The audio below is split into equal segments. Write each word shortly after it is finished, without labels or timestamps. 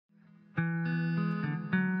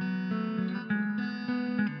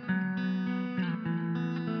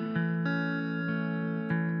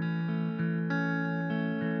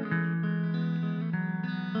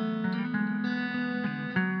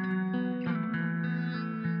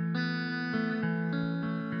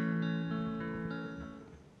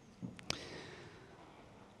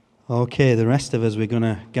Okay, the rest of us, we're going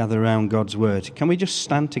to gather around God's Word. Can we just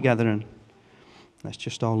stand together and let's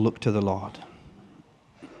just all look to the Lord.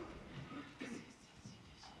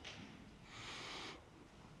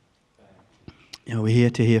 You know, we're here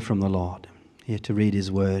to hear from the Lord, here to read His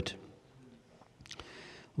Word.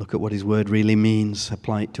 Look at what His Word really means,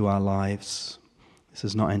 apply it to our lives. This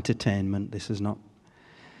is not entertainment, this is not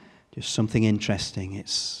just something interesting.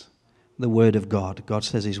 It's the Word of God. God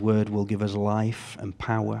says His Word will give us life and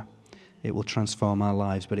power. It will transform our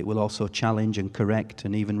lives, but it will also challenge and correct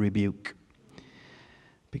and even rebuke.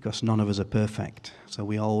 Because none of us are perfect. So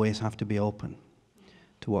we always have to be open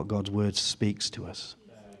to what God's Word speaks to us.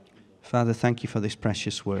 Father, thank you for this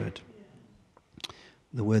precious Word.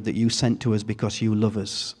 The Word that you sent to us because you love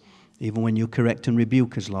us. Even when you correct and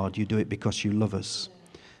rebuke us, Lord, you do it because you love us.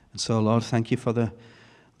 And so, Lord, thank you for the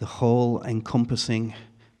whole encompassing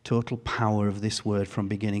total power of this Word from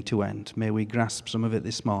beginning to end. May we grasp some of it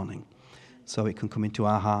this morning, so it can come into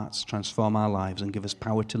our hearts, transform our lives, and give us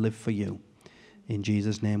power to live for you. In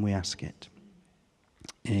Jesus' name we ask it.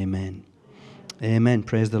 Amen. Amen.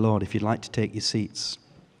 Praise the Lord. If you'd like to take your seats.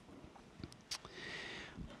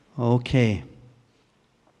 Okay.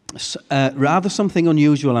 Rather something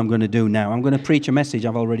unusual I'm going to do now. I'm going to preach a message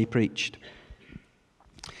I've already preached.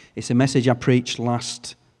 It's a message I preached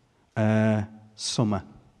last summer.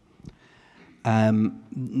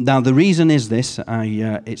 Now the reason is this,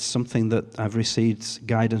 it's something that I've received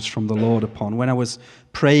guidance from the Lord upon. When I was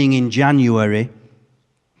praying in January,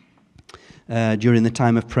 during the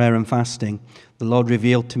time of prayer and fasting, the Lord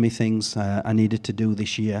revealed to me things I needed to do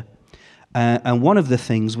this year. And one of the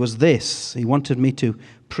things was this. He wanted me to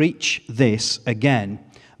preach this again,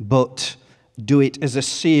 but do it as a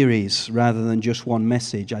series rather than just one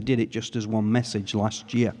message. I did it just as one message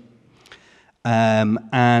last year.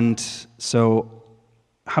 And so,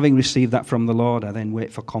 having received that from the Lord, I then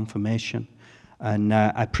wait for confirmation. And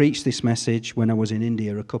I preached this message when I was in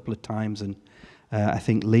India a couple of times, and I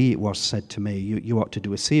think Lee, it was, said to me, you ought to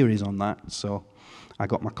do a series on that. So I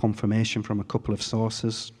got my confirmation from a couple of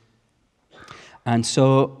sources. And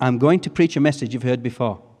so I'm going to preach a message you've heard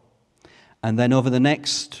before. And then over the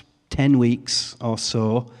next 10 weeks or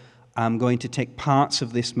so, I'm going to take parts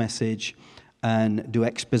of this message and do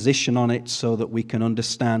exposition on it so that we can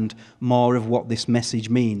understand more of what this message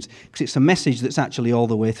means. Because it's a message that's actually all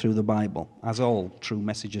the way through the Bible, as all true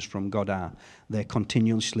messages from God are. They're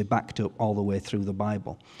continuously backed up all the way through the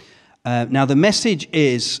Bible. Now the message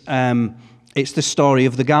is, it's the story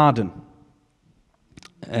of the garden.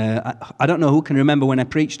 I don't know who can remember when I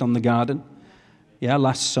preached on the garden. Yeah,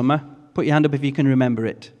 last summer. Put your hand up if you can remember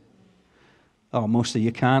it. Oh, most of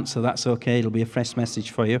you can't, so that's okay. It'll be a fresh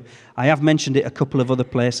message for you. I have mentioned it a couple of other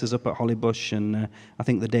places up at Hollybush, and I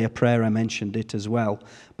think the day of prayer I mentioned it as well.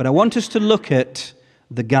 But I want us to look at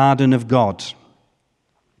the garden of God.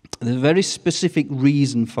 There's a very specific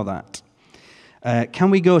reason for that.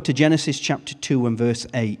 Can we go to Genesis chapter 2 and verse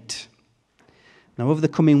 8? Now, over the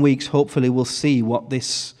coming weeks, hopefully we'll see what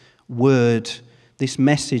this word, this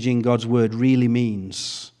message in God's word really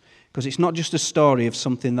means. Because it's not just a story of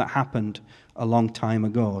something that happened a long time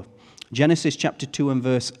ago. Genesis chapter 2 and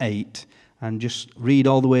verse 8, and just read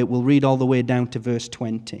all the way, we'll read all the way down to verse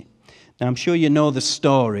 20. Now, I'm sure you know the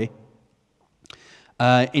story.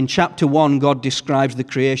 In chapter 1, God describes the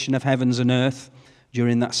creation of heavens and earth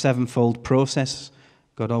during that sevenfold process.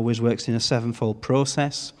 God always works in a sevenfold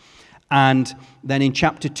process. And then in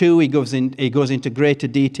chapter 2, he goes into greater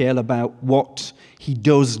detail about what he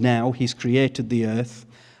does now. He's created the earth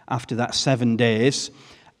after that 7 days.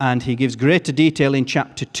 And he gives greater detail in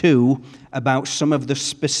chapter 2 about some of the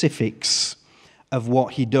specifics of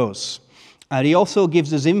what he does. And he also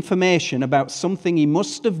gives us information about something he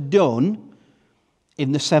must have done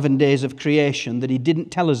in the 7 days of creation that he didn't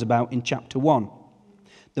tell us about in chapter 1.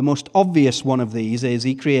 The most obvious one of these is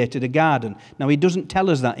he created a garden. Now, he doesn't tell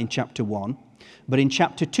us that in chapter 1, but in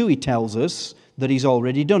chapter 2 he tells us that he's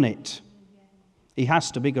already done it. He has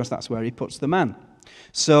to, because that's where he puts the man.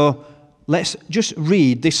 So let's just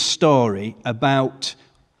read this story about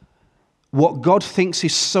what God thinks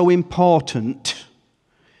is so important.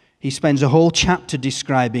 He spends a whole chapter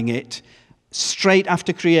describing it straight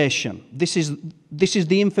after creation. This is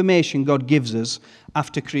the information God gives us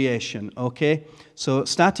after creation, okay? So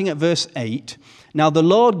starting at verse 8, now the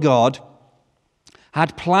Lord God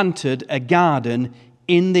had planted a garden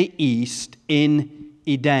in the east in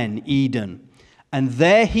Eden, and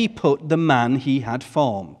there he put the man he had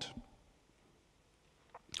formed.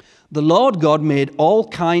 The Lord God made all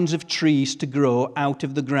kinds of trees to grow out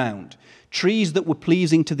of the ground, trees that were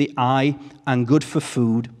pleasing to the eye and good for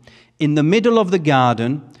food. In the middle of the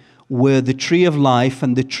garden were the tree of life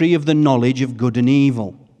and the tree of the knowledge of good and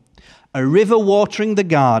evil. A river watering the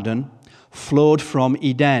garden flowed from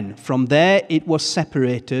Eden. From there it was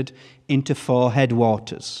separated into 4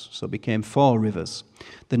 headwaters, so it became 4 rivers.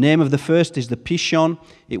 The name of the first is the Pishon.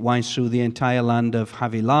 It winds through the entire land of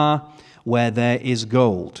Havilah, where there is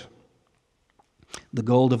gold. The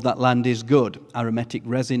gold of that land is good. Aromatic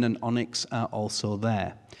resin and onyx are also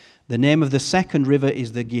there. The name of the second river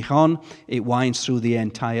is the Gihon. It winds through the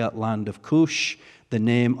entire land of Cush. The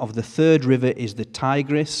name of the third river is the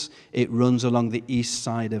Tigris. It runs along the east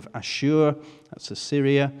side of Ashur, that's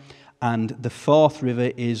Assyria. And the fourth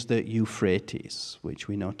river is the Euphrates, which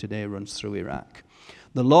we know today runs through Iraq.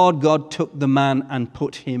 The Lord God took the man and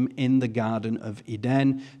put him in the garden of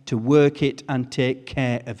Eden to work it and take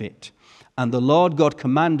care of it. And the Lord God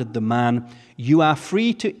commanded the man, "You are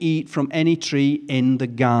free to eat from any tree in the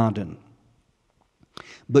garden,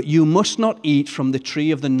 but you must not eat from the tree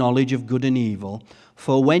of the knowledge of good and evil,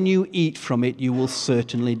 for when you eat from it, you will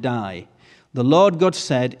certainly die." The Lord God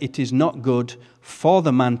said, "It is not good for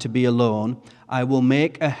the man to be alone. I will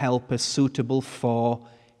make a helper suitable for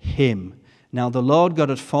him." Now the Lord God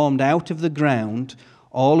had formed out of the ground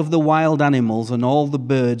all of the wild animals and all the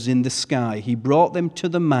birds in the sky. He brought them to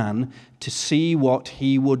the man to see what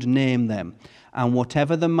he would name them. And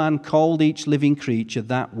whatever the man called each living creature,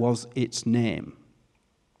 that was its name.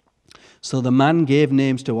 So the man gave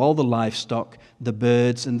names to all the livestock, the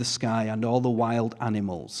birds in the sky, and all the wild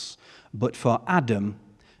animals. But for Adam,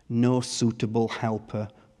 no suitable helper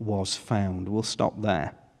was found. We'll stop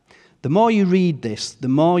there. The more you read this, the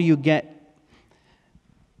more you get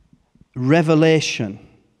revelation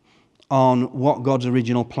on what God's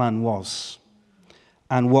original plan was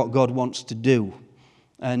and what God wants to do.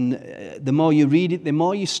 And the more you read it, the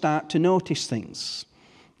more you start to notice things.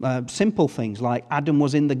 Simple things like Adam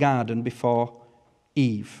was in the garden before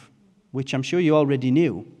Eve, which I'm sure you already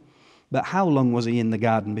knew. But how long was he in the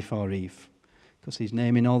garden before Eve? Because he's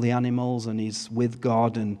naming all the animals and he's with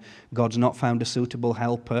God, and God's not found a suitable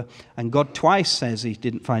helper. And God twice says he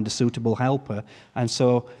didn't find a suitable helper. And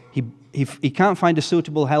so he can't find a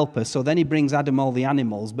suitable helper, so then he brings Adam all the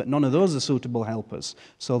animals, but none of those are suitable helpers.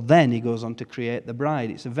 So then he goes on to create the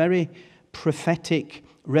bride. It's a very prophetic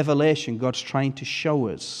revelation God's trying to show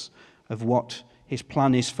us of what his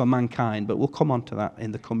plan is for mankind, but we'll come on to that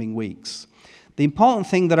in the coming weeks. The important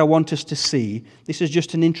thing that I want us to see, this is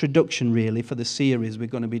just an introduction really for the series we're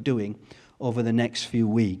going to be doing over the next few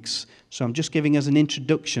weeks. So I'm just giving us an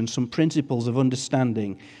introduction, some principles of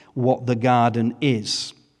understanding what the garden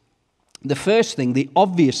is. The first thing, the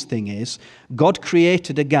obvious thing is, God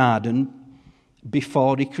created a garden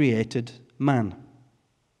before he created man.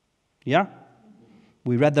 Yeah?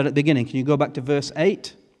 We read that at the beginning. Can you go back to verse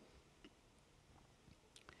 8?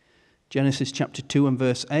 Genesis chapter 2 and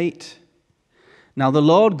verse 8. Now the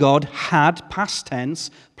Lord God had, past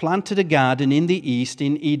tense, planted a garden in the east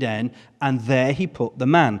in Eden, and there he put the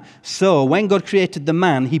man. So when God created the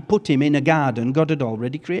man, he put him in a garden God had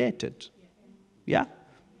already created. Yeah?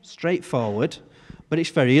 Straightforward, but it's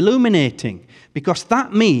very illuminating, because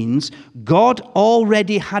that means God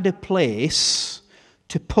already had a place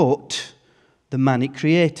to put the man he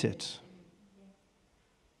created.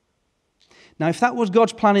 Now, if that was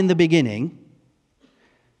God's plan in the beginning,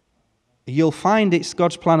 you'll find it's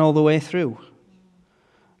God's plan all the way through.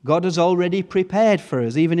 God has already prepared for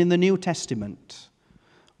us, even in the New Testament,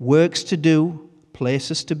 works to do,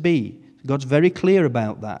 places to be. God's very clear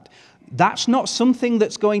about that. That's not something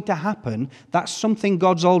that's going to happen. That's something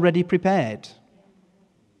God's already prepared.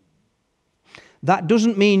 That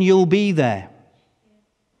doesn't mean you'll be there.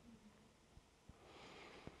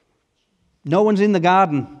 No one's in the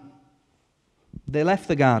garden. They left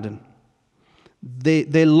the garden.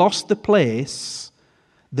 They lost the place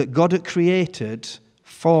that God had created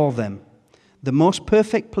for them. The most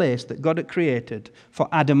perfect place that God had created for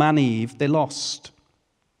Adam and Eve, they lost.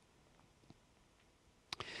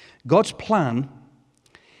 God's plan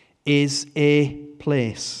is a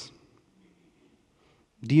place.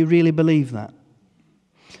 Do you really believe that?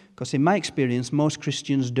 Because in my experience, most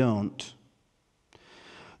Christians don't.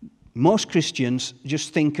 Most Christians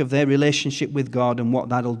just think of their relationship with God and what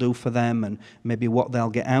that'll do for them and maybe what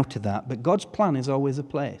they'll get out of that. But God's plan is always a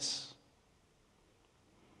place.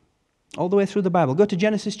 All the way through the Bible. Go to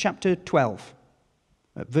Genesis chapter 12,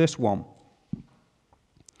 verse 1.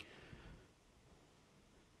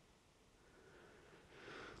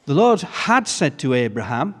 The Lord had said to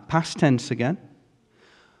Abraham, past tense again,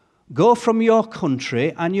 "Go from your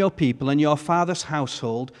country and your people and your father's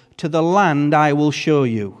household to the land I will show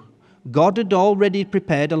you." God had already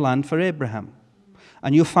prepared a land for Abraham.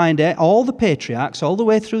 And you'll find all the patriarchs, all the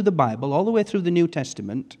way through the Bible, all the way through the New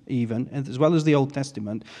Testament even, as well as the Old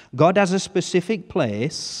Testament, God has a specific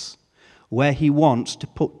place where he wants to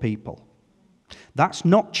put people. That's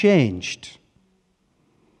not changed.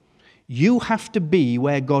 You have to be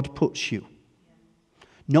where God puts you,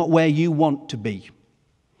 not where you want to be.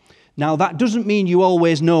 Now, that doesn't mean you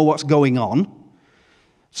always know what's going on.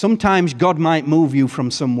 Sometimes God might move you from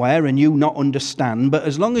somewhere and you not understand, but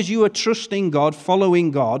as long as you are trusting God, following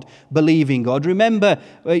God, believing God. Remember,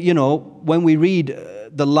 when we read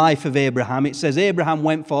the life of Abraham, it says Abraham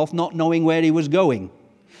went forth not knowing where he was going.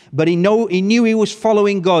 But he knew he was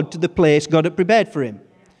following God to the place God had prepared for him.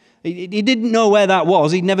 He didn't know where that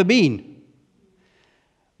was. He'd never been.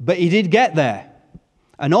 But he did get there.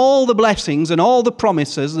 And all the blessings and all the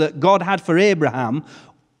promises that God had for Abraham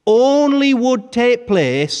only would take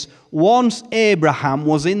place once Abraham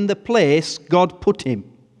was in the place God put him.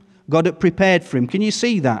 God had prepared for him. Can you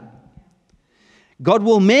see that? God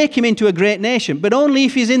will make him into a great nation, but only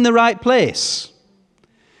if he's in the right place.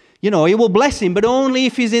 He will bless him, but only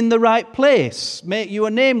if he's in the right place. Make you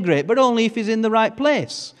a name great, but only if he's in the right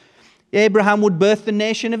place. Abraham would birth the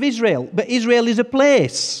nation of Israel, but Israel is a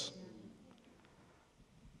place.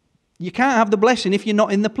 You can't have the blessing if you're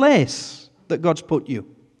not in the place that God's put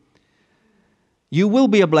you. You will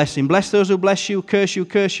be a blessing. Bless those who bless you, curse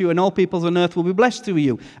you, and all peoples on earth will be blessed through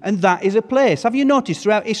you. And that is a place. Have you noticed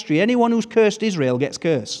throughout history, anyone who's cursed Israel gets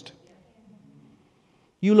cursed?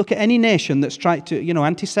 You look at any nation that's tried to,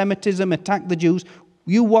 anti-Semitism, attack the Jews,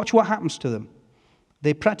 you watch what happens to them.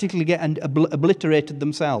 They practically get obliterated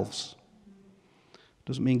themselves.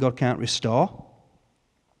 Doesn't mean God can't restore.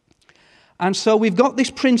 And so we've got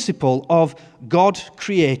this principle of God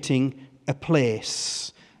creating a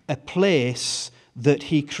place that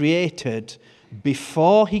he created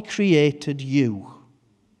before he created you.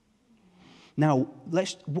 Now,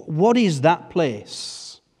 what is that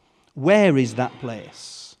place? Where is that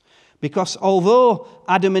place? Because although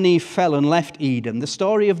Adam and Eve fell and left Eden, the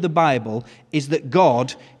story of the Bible is that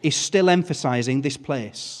God is still emphasizing this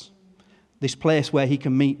place where he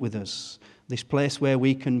can meet with us, this place where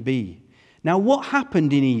we can be. Now, what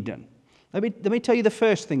happened in Eden? Let me tell you the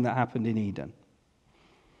first thing that happened in Eden.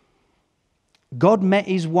 God met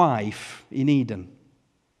his wife in Eden.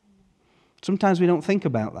 Sometimes we don't think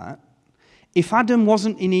about that. If Adam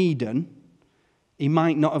wasn't in Eden, he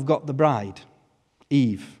might not have got the bride,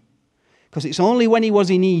 Eve. Because it's only when he was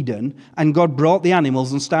in Eden and God brought the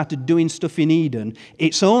animals and started doing stuff in Eden,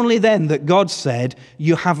 it's only then that God said,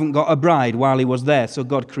 you haven't got a bride, while he was there. So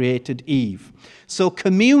God created Eve. So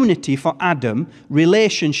community for Adam,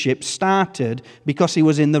 relationship started because he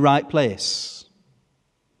was in the right place.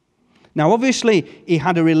 Now, obviously, he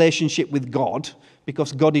had a relationship with God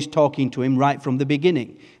because God is talking to him right from the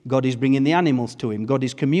beginning. God is bringing the animals to him. God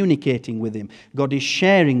is communicating with him. God is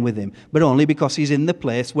sharing with him, but only because he's in the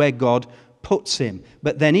place where God puts him.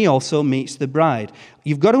 But then he also meets the bride.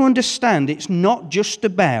 You've got to understand it's not just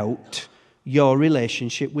about your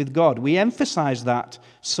relationship with God. We emphasize that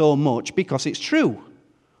so much because it's true.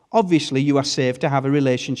 Obviously, you are saved to have a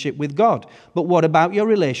relationship with God. But what about your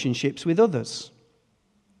relationships with others?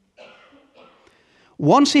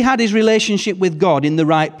 Once he had his relationship with God in the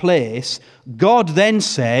right place, God then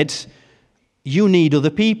said, you need other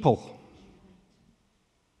people.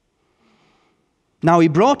 Now, he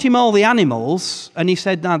brought him all the animals, and he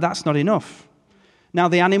said, no, that's not enough. Now,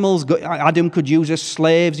 the animals, Adam could use as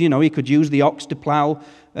slaves. He could use the ox to plow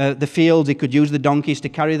the fields. He could use the donkeys to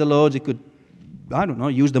carry the loads. He could,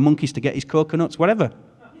 use the monkeys to get his coconuts, whatever.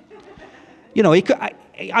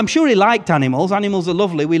 I'm sure he liked animals. Animals are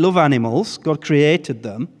lovely. We love animals. God created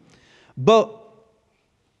them. But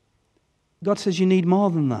God says you need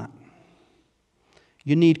more than that.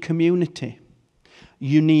 You need community.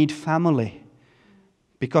 You need family.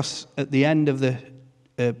 Because at the end of the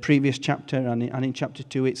previous chapter and in chapter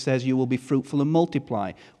 2, it says you will be fruitful and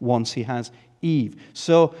multiply once he has Eve.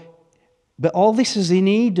 But all this is in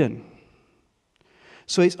Eden.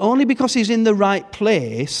 So it's only because he's in the right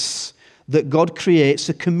place that God creates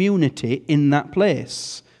a community in that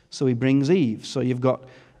place. So he brings Eve. So you've got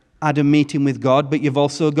Adam meeting with God, but you've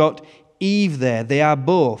also got Eve there. They are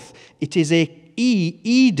both. It is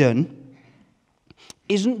Eden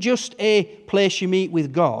isn't just a place you meet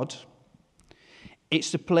with God.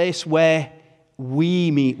 It's a place where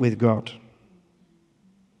we meet with God.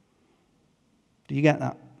 Do you get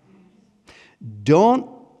that? Don't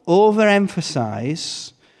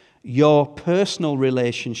overemphasize your personal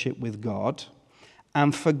relationship with God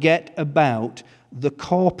and forget about the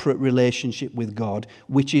corporate relationship with God,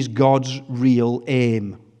 which is God's real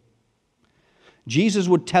aim. Jesus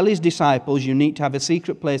would tell his disciples, you need to have a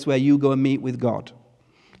secret place where you go and meet with God.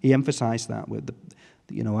 He emphasized that with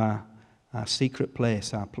our secret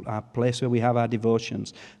place, our place where we have our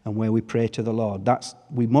devotions and where we pray to the Lord.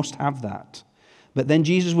 We must have that. But then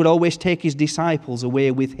Jesus would always take his disciples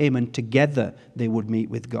away with him, and together they would meet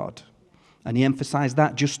with God. And he emphasized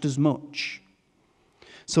that just as much.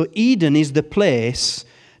 So Eden is the place,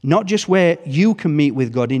 not just where you can meet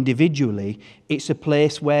with God individually, it's a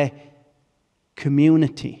place where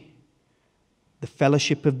community, the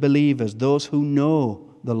fellowship of believers, those who know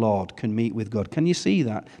the Lord can meet with God. Can you see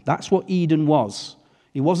that? That's what Eden was.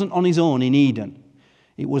 He wasn't on his own in Eden.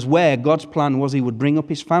 It was where God's plan was he would bring up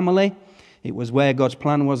his family. It was where God's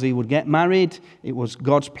plan was he would get married. It was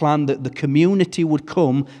God's plan that the community would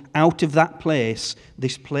come out of that place,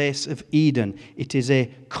 this place of Eden. It is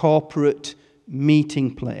a corporate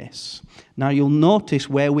meeting place. Now you'll notice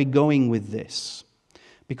where we're going with this,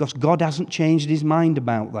 because God hasn't changed his mind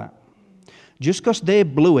about that. Just because they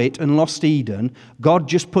blew it and lost Eden, God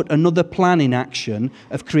just put another plan in action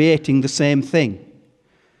of creating the same thing.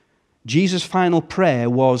 Jesus' final prayer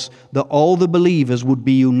was that all the believers would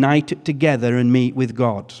be united together and meet with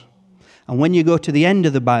God. And when you go to the end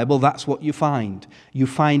of the Bible, that's what you find. You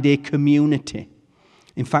find a community.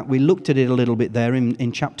 In fact, we looked at it a little bit there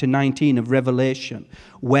in chapter 19 of Revelation,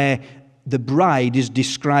 where the bride is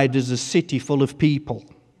described as a city full of people.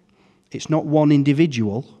 It's not one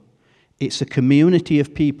individual. It's a community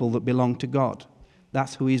of people that belong to God.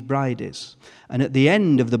 That's who his bride is. And at the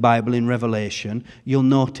end of the Bible in Revelation, you'll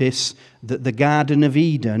notice that the Garden of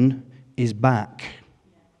Eden is back.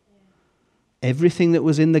 Everything that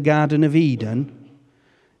was in the Garden of Eden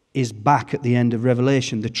is back at the end of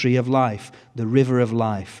Revelation. The tree of life, the river of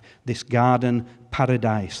life, this garden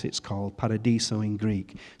paradise, it's called, paradiso in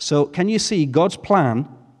Greek. So can you see God's plan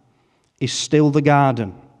is still the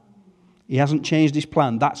garden? He hasn't changed his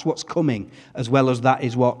plan. That's what's coming, as well as that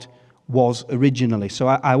is what was originally. So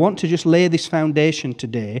I want to just lay this foundation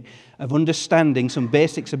today of understanding some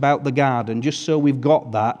basics about the garden, just so we've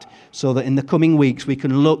got that, so that in the coming weeks we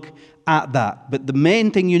can look at that. But the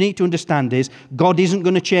main thing you need to understand is God isn't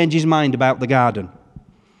going to change his mind about the garden.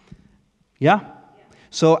 Yeah?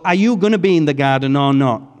 So are you going to be in the garden or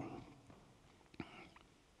not?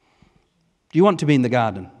 Do you want to be in the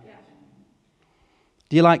garden?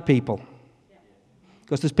 Do you like people?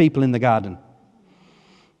 Because there's people in the garden.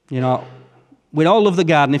 You know, we'd all love the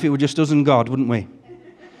garden if it were just us and God, wouldn't we?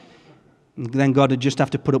 And then God would just have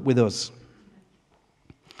to put up with us.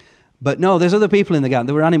 But no, there's other people in the garden.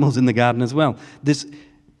 There were animals in the garden as well. There's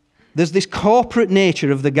this corporate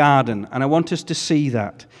nature of the garden, and I want us to see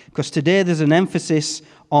that. Because today there's an emphasis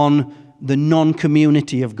on the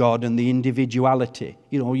non-community of God and the individuality.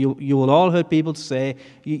 You know, you will all heard people say,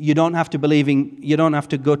 you don't have to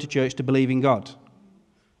go to church to believe in God.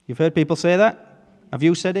 You've heard people say that? Have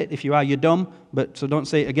you said it? If you are, you're dumb, so don't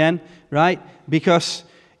say it again, right? Because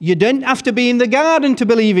you didn't have to be in the garden to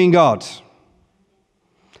believe in God.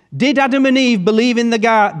 Did Adam and Eve believe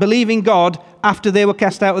in God after they were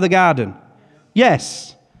cast out of the garden?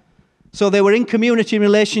 Yes. So they were in community and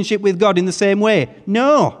relationship with God in the same way?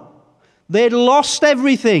 No. They'd lost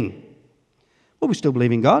everything. Well, we still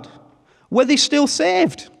believe in God. Were they still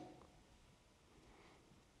saved?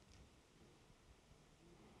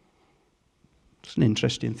 It's an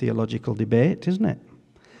interesting theological debate, isn't it?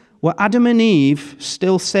 Were Adam and Eve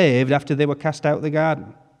still saved after they were cast out of the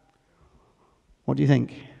garden? What do you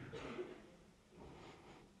think?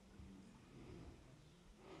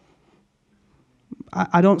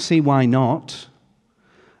 I don't see why not.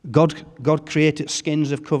 God created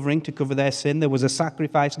skins of covering to cover their sin. There was a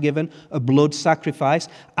sacrifice given, a blood sacrifice.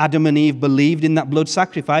 Adam and Eve believed in that blood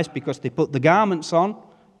sacrifice because they put the garments on.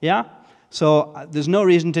 Yeah? So there's no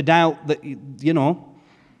reason to doubt that,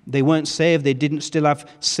 they weren't saved. They didn't still have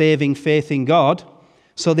saving faith in God.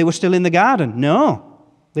 So they were still in the garden. No,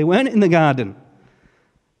 they weren't in the garden.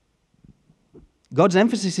 God's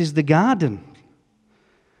emphasis is the garden.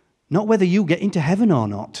 Not whether you get into heaven or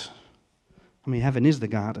not. I mean, heaven is the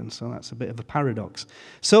garden, so that's a bit of a paradox.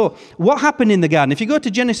 So, what happened in the garden? If you go to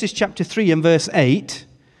Genesis chapter 3 and verse 8,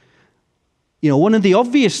 one of the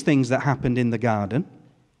obvious things that happened in the garden,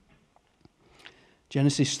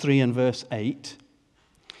 Genesis 3 and verse 8,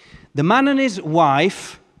 the man and his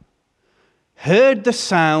wife heard the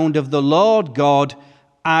sound of the Lord God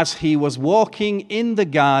as he was walking in the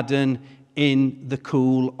garden in the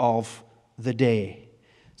cool of the day.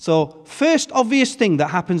 So, first obvious thing that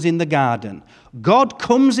happens in the garden, God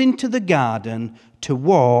comes into the garden to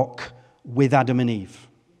walk with Adam and Eve.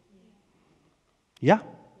 Yeah?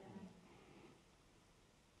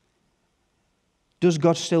 Does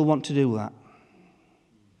God still want to do that?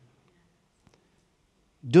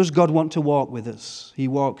 Does God want to walk with us? He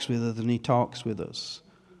walks with us and he talks with us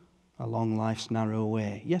along life's narrow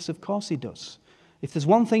way. Yes, of course he does. If there's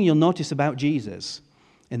one thing you'll notice about Jesus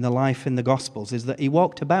in the life in the Gospels is that he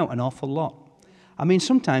walked about an awful lot. I mean,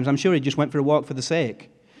 sometimes I'm sure he just went for a walk for the sake.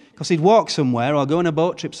 Because he'd walk somewhere or go on a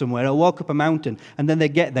boat trip somewhere or walk up a mountain and then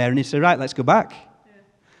they'd get there and he'd say, right, let's go back. Yeah.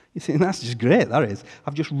 You think, that's just great, that is.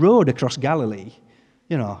 I've just rowed across Galilee,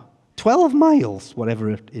 12 miles,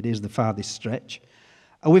 whatever it is, the farthest stretch.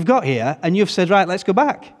 And we've got here and you've said, right, let's go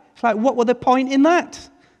back. It's like, what were the point in that?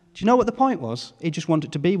 Do you know what the point was? He just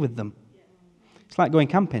wanted to be with them. It's like going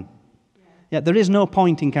camping. Yeah, there is no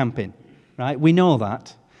point in camping, right? We know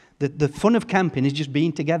that. The fun of camping is just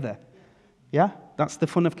being together. Yeah, that's the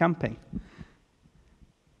fun of camping.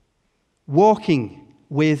 Walking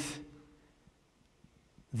with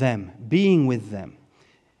them, being with them.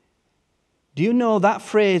 Do you know that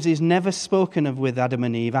phrase is never spoken of with Adam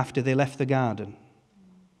and Eve after they left the garden?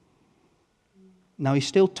 Now, he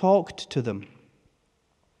still talked to them,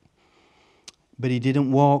 but he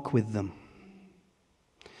didn't walk with them.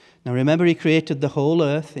 Now, remember, he created the whole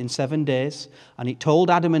earth in 7 days, and he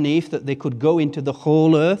told Adam and Eve that they could go into the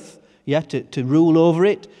whole earth, to rule over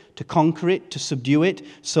it, to conquer it, to subdue it.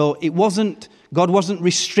 So God wasn't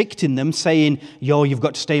restricting them, saying, you've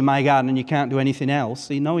got to stay in my garden and you can't do anything else.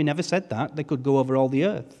 He never said that. They could go over all the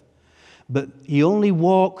earth. But he only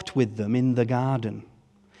walked with them in the garden.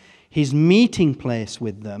 His meeting place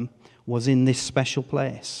with them was in this special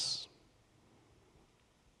place.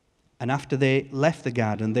 And after they left the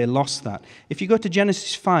garden, they lost that. If you go to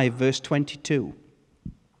Genesis 5, verse 22,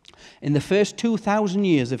 in the first 2,000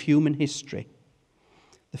 years of human history,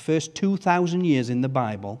 the first 2,000 years in the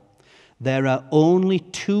Bible, there are only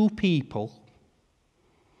 2 people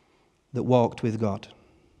that walked with God.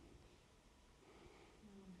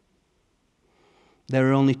 There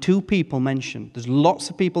are only 2 people mentioned. There's lots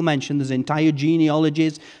of people mentioned. There's entire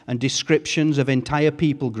genealogies and descriptions of entire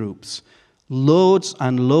people groups. Loads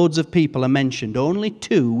and loads of people are mentioned. Only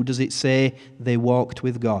 2 does it say they walked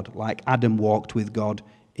with God, like Adam walked with God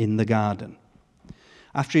in the garden.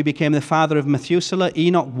 After he became the father of Methuselah,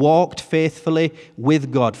 Enoch walked faithfully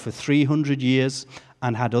with God for 300 years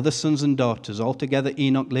and had other sons and daughters. Altogether,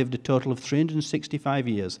 Enoch lived a total of 365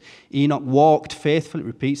 years. Enoch walked faithfully,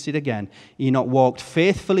 repeats it again, Enoch walked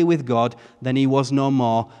faithfully with God, then he was no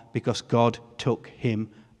more because God took him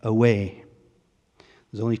away.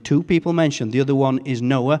 There's only 2 people mentioned. The other one is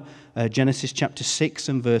Noah, Genesis chapter 6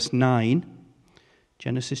 and verse 9.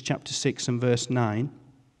 Genesis chapter 6 and verse 9.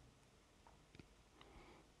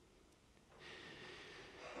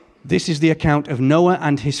 This is the account of Noah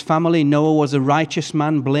and his family. Noah was a righteous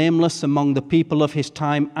man, blameless among the people of his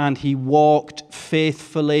time, and he walked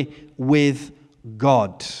faithfully with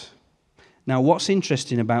God. Now, what's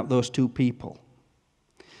interesting about those 2 people?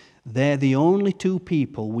 They're the only 2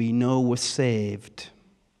 people we know were saved.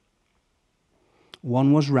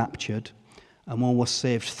 One was raptured, and one was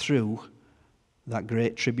saved through that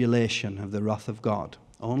great tribulation of the wrath of God.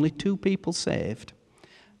 Only 2 people saved.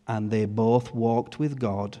 And they both walked with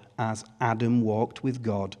God as Adam walked with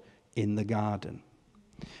God in the garden.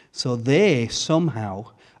 So they somehow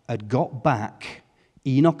had got back,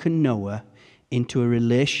 Enoch and Noah, into a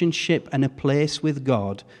relationship and a place with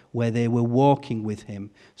God where they were walking with him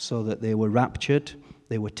so that they were raptured,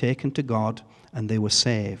 they were taken to God, and they were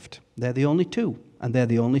saved. They're the only 2, and they're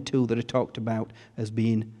the only 2 that are talked about as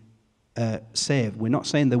being saved. We're not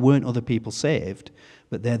saying there weren't other people saved,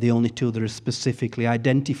 but they're the only 2 that are specifically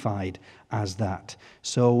identified as that.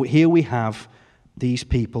 So here we have these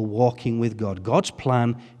people walking with God. God's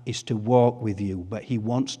plan is to walk with you, but he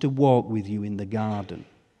wants to walk with you in the garden.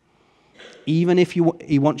 Even if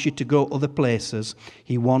he wants you to go other places,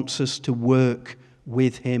 he wants us to work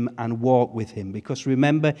with him and walk with him. Because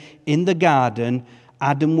remember, in the garden,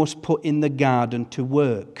 Adam was put in the garden to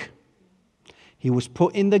work. He was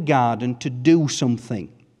put in the garden to do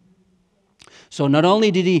something. So not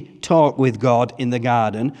only did he talk with God in the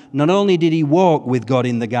garden, not only did he walk with God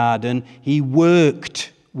in the garden, he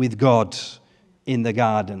worked with God in the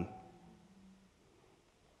garden.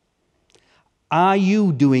 Are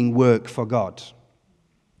you doing work for God?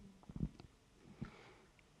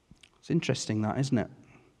 It's interesting that, isn't it?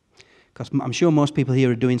 Because I'm sure most people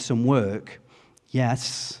here are doing some work.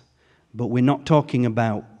 Yes, but we're not talking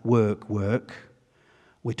about work.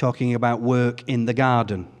 We're talking about work in the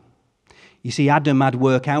garden. You see, Adam had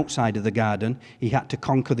work outside of the garden. He had to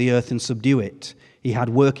conquer the earth and subdue it. He had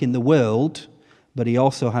work in the world, but he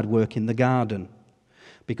also had work in the garden.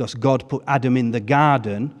 Because God put Adam in the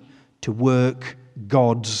garden to work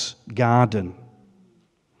God's garden.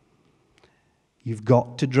 You've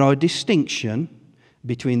got to draw a distinction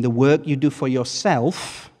between the work you do for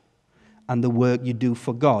yourself and the work you do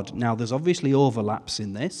for God. Now, there's obviously overlaps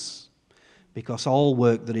in this, because all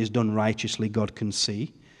work that is done righteously, God can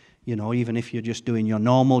see. You know, even if you're just doing your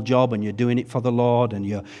normal job and you're doing it for the Lord and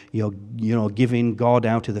you're giving God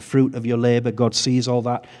out of the fruit of your labor, God sees all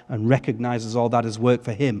that and recognizes all that as work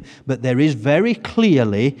for Him. But there is very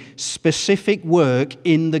clearly specific work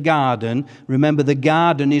in the garden. Remember, the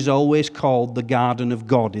garden is always called the garden of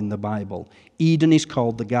God in the Bible. Eden is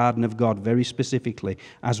called the garden of God very specifically,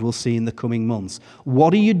 as we'll see in the coming months.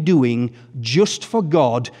 What are you doing just for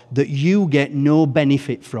God that you get no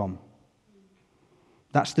benefit from?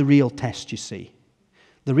 That's the real test, you see.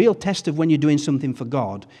 The real test of when you're doing something for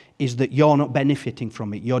God is that you're not benefiting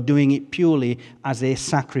from it. You're doing it purely as a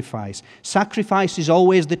sacrifice. Sacrifice is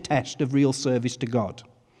always the test of real service to God.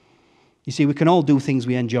 You see, we can all do things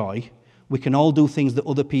we enjoy. We can all do things that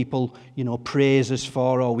other people, praise us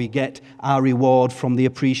for, or we get our reward from the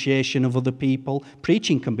appreciation of other people.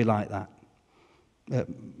 Preaching can be like that.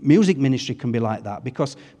 Music ministry can be like that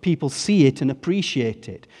because people see it and appreciate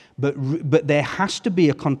it. But there has to be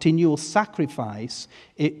a continual sacrifice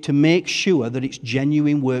to make sure that it's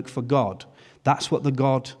genuine work for God. That's what the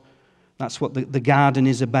garden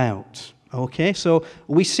is about. Okay, so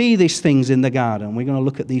we see these things in the garden. We're going to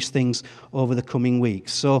look at these things over the coming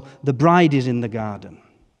weeks. So the bride is in the garden.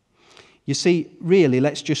 You see, really,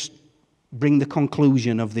 let's just bring the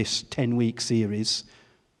conclusion of this 10-week series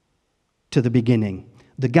to the beginning.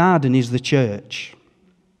 The garden is the church.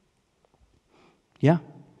 Yeah?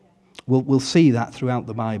 We'll see that throughout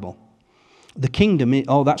the Bible. The kingdom,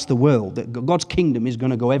 that's the world. God's kingdom is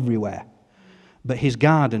going to go everywhere. But His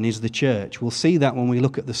garden is the church. We'll see that when we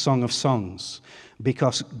look at the Song of Songs.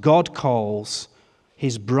 Because God calls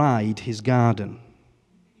His bride His garden.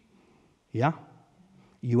 Yeah?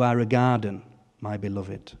 You are a garden, my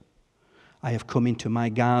beloved. I have come into my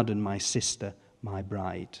garden, my sister, my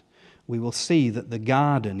bride. We will see that the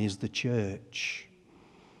garden is the church.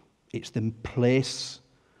 It's the place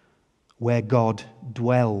where God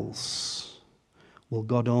dwells. Well,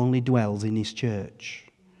 God only dwells in His church,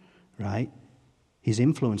 right? His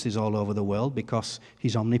influence is all over the world because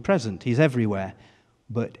He's omnipresent. He's everywhere.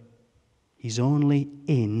 But He's only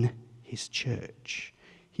in His church.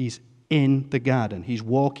 He's in the garden. He's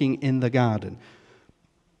walking in the garden.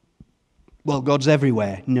 Well, God's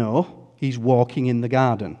everywhere. No, He's walking in the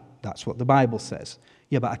garden. That's what the Bible says.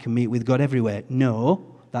 Yeah, but I can meet with God everywhere.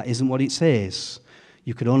 No, that isn't what it says.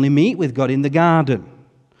 You can only meet with God in the garden.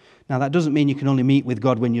 Now, that doesn't mean you can only meet with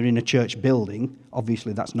God when you're in a church building.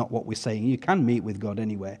 Obviously, that's not what we're saying. You can meet with God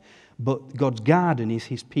anywhere. But God's garden is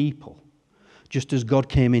His people. Just as God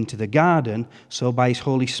came into the garden, so by His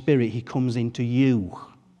Holy Spirit, He comes into you.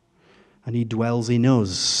 And He dwells in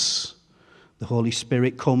us. The Holy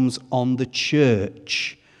Spirit comes on the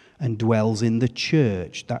church and dwells in the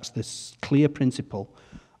church. That's the clear principle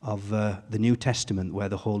of the New Testament where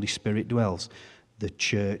the Holy Spirit dwells. The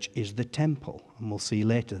church is the temple. And we'll see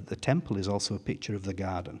later that the temple is also a picture of the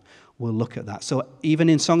garden. We'll look at that. So even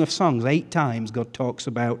in Song of Songs, 8 times God talks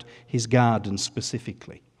about His garden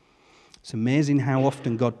specifically. It's amazing how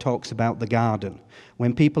often God talks about the garden.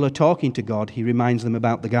 When people are talking to God, He reminds them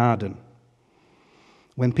about the garden.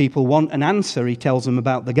 When people want an answer, He tells them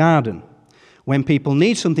about the garden. When people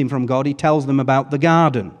need something from God, He tells them about the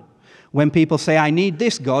garden. When people say, I need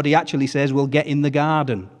this, God, He actually says, well, get in the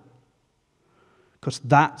garden. Because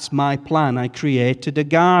that's my plan. I created a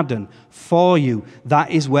garden for you.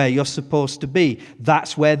 That is where you're supposed to be.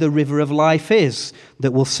 That's where the river of life is,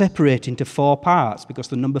 that will separate into 4 parts, because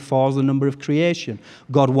the number 4 is the number of creation.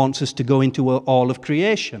 God wants us to go into all of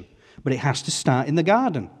creation, but it has to start in the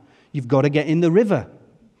garden. You've got to get in the river,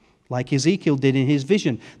 like Ezekiel did in his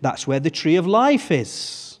vision. That's where the tree of life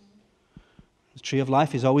is. The tree of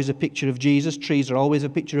life is always a picture of Jesus. Trees are always a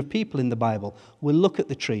picture of people in the Bible. We'll look at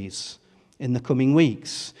the trees in the coming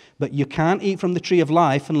weeks. But you can't eat from the tree of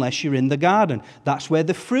life unless you're in the garden. That's where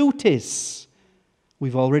the fruit is.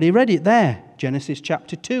 We've already read it there, Genesis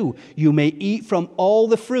chapter 2. You may eat from all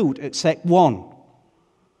the fruit except one.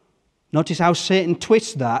 Notice how Satan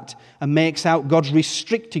twists that and makes out God's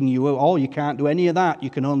restricting you. Oh, you can't do any of that. You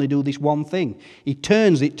can only do this one thing. He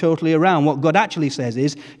turns it totally around. What God actually says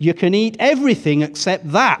is, you can eat everything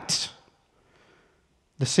except that.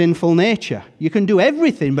 The sinful nature. You can do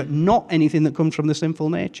everything, but not anything that comes from the sinful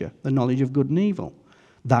nature, the knowledge of good and evil.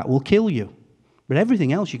 That will kill you. But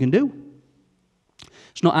everything else you can do.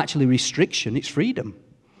 It's not actually restriction, it's freedom.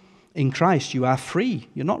 In Christ you are free.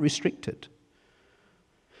 You're not restricted.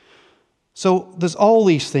 So there's all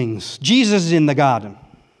these things. Jesus is in the garden.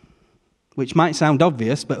 which might sound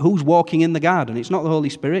obvious, but who's walking in the garden? It's not the Holy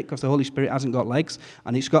Spirit, because the Holy Spirit hasn't got legs,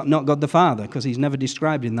 and it's not God the Father, because he's never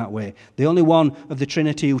described in that way. The only one of the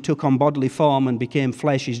Trinity who took on bodily form and became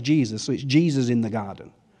flesh is Jesus, so it's Jesus in the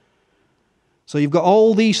garden. So you've got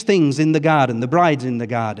all these things in the garden. The bride's in the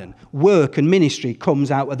garden. Work and ministry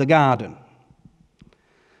comes out of the garden.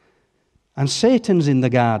 And Satan's in the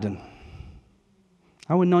garden.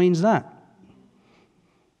 How annoying is that?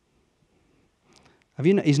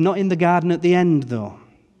 He's not in the garden at the end, though.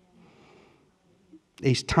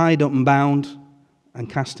 He's tied up and bound and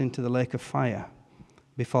cast into the lake of fire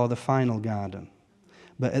before the final garden.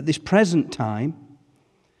 But at this present time,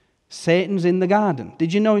 Satan's in the garden.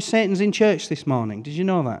 Did you know Satan's in church this morning? Did you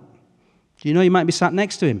know that? Do you know you might be sat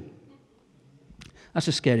next to him? That's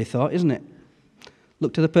a scary thought, isn't it?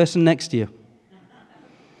 Look to the person next to you.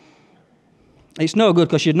 It's no good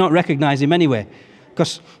because you'd not recognize him anyway.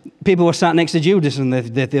 Because people were sat next to Judas and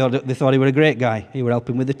they thought he were a great guy. He were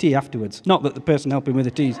helping with the tea afterwards. Not that the person helping with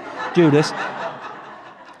the tea is Judas.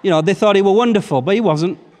 They thought he were wonderful, but he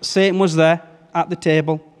wasn't. Satan was there at the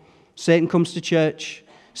table. Satan comes to church.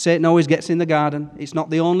 Satan always gets in the garden. It's not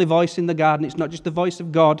the only voice in the garden. It's not just the voice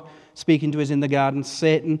of God speaking to us in the garden.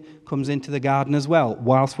 Satan comes into the garden as well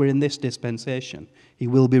whilst we're in this dispensation. He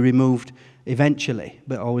will be removed eventually.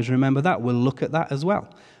 But always remember that. We'll look at that as well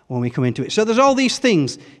when we come into it. So there's all these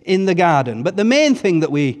things in the garden. But the main thing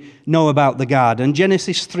that we know about the garden,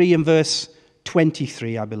 Genesis 3 and verse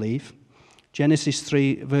 23, I believe. Genesis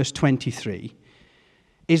 3 verse 23,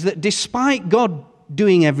 is that despite God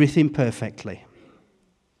doing everything perfectly,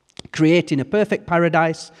 creating a perfect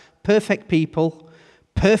paradise, perfect people,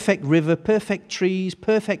 perfect river, perfect trees,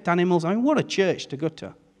 perfect animals. I mean, what a church to go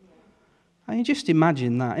to. I mean, just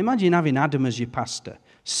imagine that. Imagine having Adam as your pastor,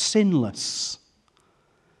 sinless.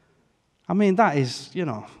 I mean, that is,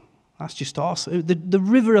 that's just awesome. The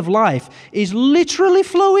river of life is literally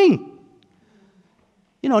flowing.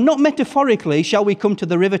 Not metaphorically, shall we come to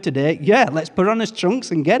the river today? Yeah, let's put on his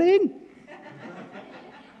trunks and get in.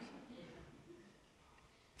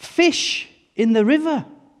 Fish in the river.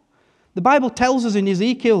 The Bible tells us in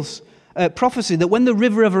Ezekiel's prophecy that when the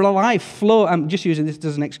river of life flows, I'm just using this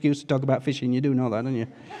as an excuse to talk about fishing, you do know that, don't you?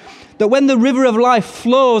 That when the river of life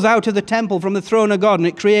flows out of the temple from the throne of God and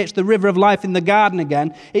it creates the river of life in the garden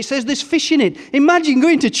again, it says there's fish in it. Imagine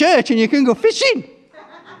going to church and you can go fishing.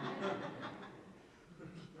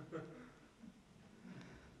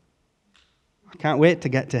 I can't wait to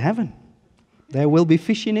get to heaven. There will be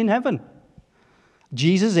fishing in heaven.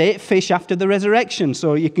 Jesus ate fish after the resurrection,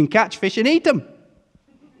 so you can catch fish and eat them.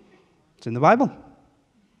 It's in the Bible.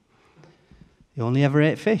 He only ever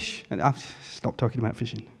ate fish. And I've stopped talking about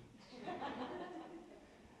fishing.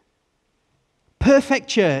 Perfect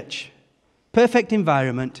church, perfect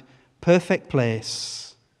environment, perfect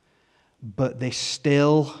place, but they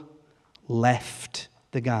still left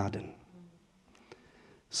the garden.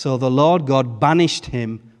 So the Lord God banished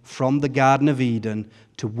him from the Garden of Eden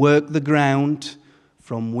to work the ground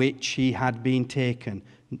from which he had been taken.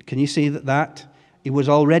 Can you see that? He was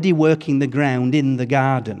already working the ground in the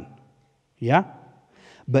garden. Yeah?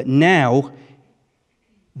 But now,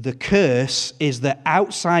 the curse is that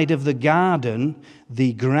outside of the garden,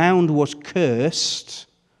 the ground was cursed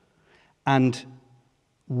and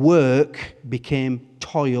work became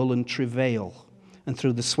toil and travail. And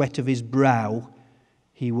through the sweat of his brow,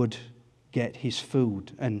 he would get his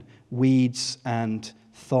food. And weeds and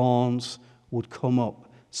thorns would come up.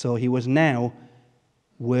 So he was now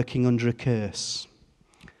working under a curse.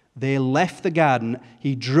 They left the garden.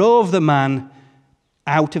 He drove the man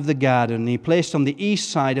out of the garden. He placed on the east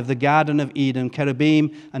side of the Garden of Eden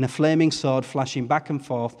cherubim and a flaming sword flashing back and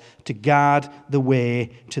forth to guard the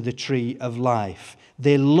way to the tree of life.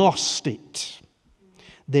 They lost it.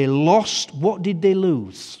 They lost, what did they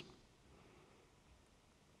lose?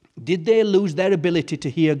 Did they lose their ability to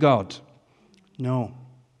hear God? No.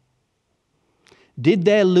 Did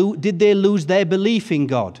they lose their belief in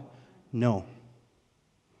God? No.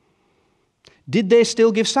 Did they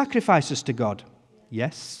still give sacrifices to God?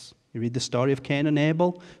 Yes. You read the story of Cain and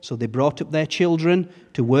Abel. So they brought up their children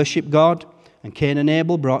to worship God. And Cain and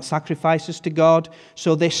Abel brought sacrifices to God.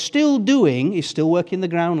 So they're still he's still working the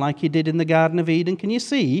ground like he did in the Garden of Eden. Can you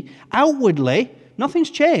see? Outwardly,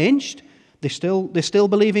 nothing's changed. They still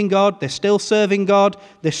believe in God. They're still serving God.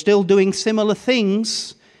 They're still doing similar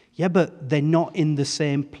things. Yeah, but they're not in the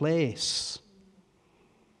same place.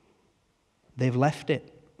 They've left it.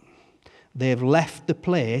 They've left the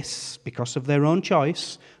place because of their own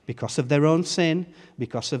choice, because of their own sin,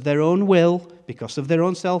 because of their own will, because of their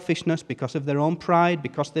own selfishness, because of their own pride,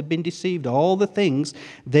 because they've been deceived, all the things.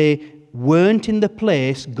 They weren't in the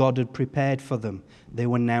place God had prepared for them. They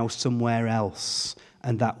were now somewhere else,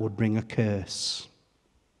 and that would bring a curse.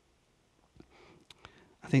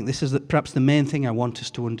 I think this is perhaps the main thing I want us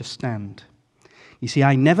to understand. You see,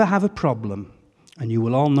 I never have a problem, and you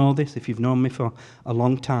will all know this if you've known me for a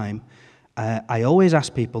long time. I always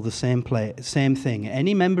ask people the same thing.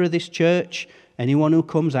 Any member of this church, anyone who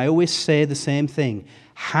comes, I always say the same thing.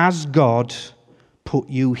 Has God put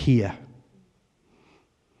you here?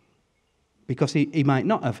 Because he might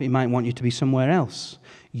not have. He might want you to be somewhere else.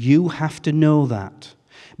 You have to know that.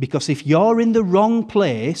 Because if you're in the wrong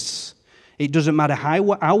place, it doesn't matter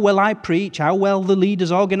how well I preach, how well the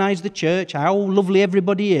leaders organize the church, how lovely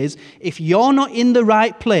everybody is. If you're not in the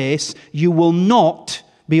right place, you will not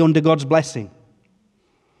be under God's blessing.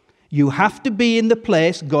 You have to be in the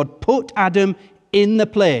place God put Adam in the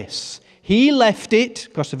place. He left it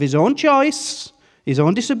because of his own choice, his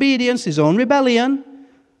own disobedience, his own rebellion.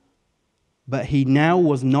 But he now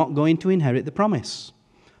was not going to inherit the promise.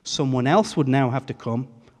 Someone else would now have to come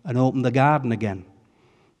and open the garden again.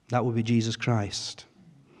 That would be Jesus Christ.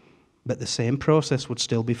 But the same process would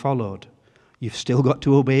still be followed. You've still got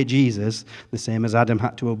to obey Jesus, the same as Adam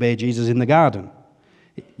had to obey Jesus in the garden.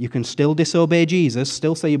 You can still disobey Jesus,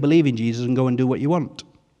 still say you believe in Jesus, and go and do what you want.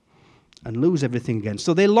 And lose everything again.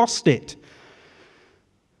 So they lost it.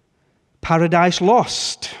 Paradise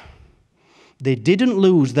lost. They didn't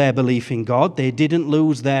lose their belief in God. They didn't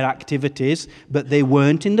lose their activities, but they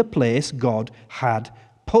weren't in the place God had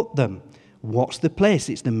put them. What's the place?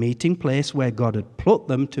 It's the meeting place where God had put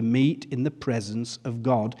them to meet in the presence of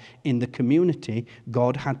God in the community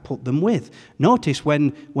God had put them with. Notice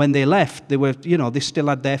when they left, they were, they still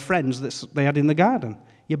had their friends that they had in the garden.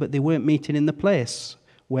 Yeah, but they weren't meeting in the place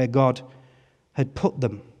where God had put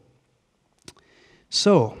them.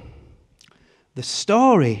 So, the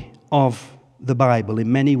story of the Bible,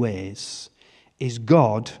 in many ways, is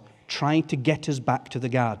God trying to get us back to the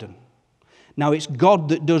garden. Now, it's God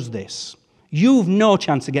that does this. You've no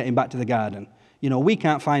chance of getting back to the garden. We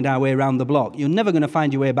can't find our way around the block. You're never going to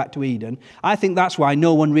find your way back to Eden. I think that's why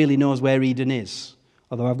no one really knows where Eden is.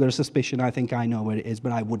 Although I've got a suspicion I think I know where it is,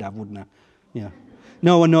 but I would have, wouldn't I? Yeah.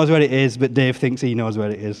 No one knows where it is, but Dave thinks he knows where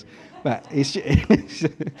it is. But it's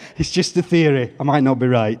just a theory. I might not be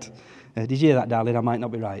right. Did you hear that, darling? I might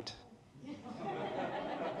not be right.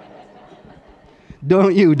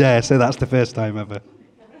 Don't you dare say that's the first time ever.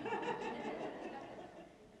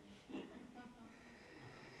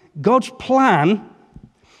 God's plan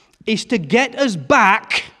is to get us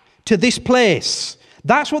back to this place.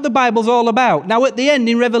 That's what the Bible's all about. Now, at the end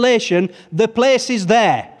in Revelation, the place is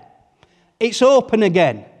there. It's open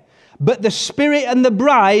again. But the Spirit and the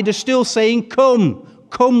bride are still saying, come.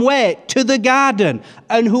 Come where? To the garden.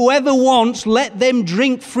 And whoever wants, let them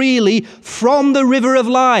drink freely from the river of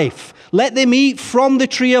life. Let them eat from the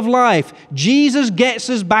tree of life. Jesus gets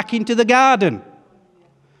us back into the garden.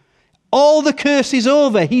 All the curse is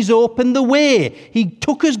over. He's opened the way. He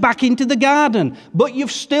took us back into the garden. But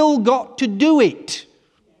you've still got to do it.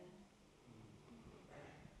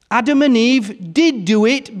 Adam and Eve did do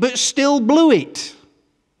it, but still blew it.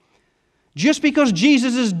 Just because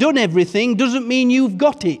Jesus has done everything doesn't mean you've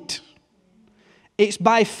got it. It's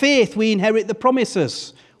by faith we inherit the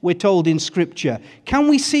promises, we're told in Scripture. Can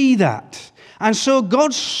we see that? And so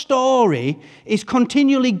God's story is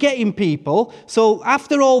continually getting people. So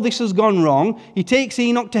after all this has gone wrong, he takes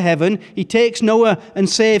Enoch to heaven, he takes Noah and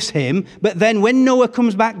saves him. But then when Noah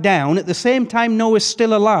comes back down, at the same time Noah's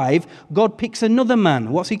still alive, God picks another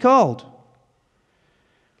man. What's he called?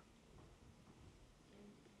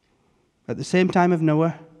 At the same time of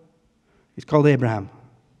Noah, he's called Abraham.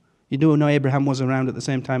 You do know Abraham was around at the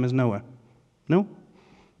same time as Noah? No?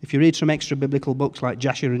 If you read some extra biblical books like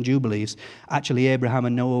Jasher and Jubilees, actually Abraham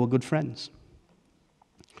and Noah were good friends.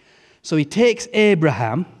 So he takes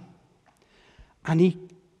Abraham and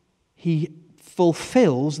he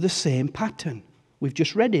fulfills the same pattern. We've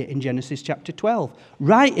just read it in Genesis chapter 12.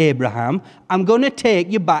 Right, Abraham, I'm going to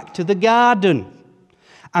take you back to the garden.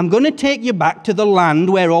 I'm going to take you back to the land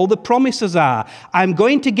where all the promises are. I'm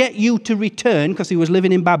going to get you to return, because he was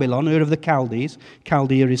living in Babylon, Ur of the Chaldees.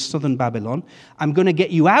 Chaldea is southern Babylon. I'm going to get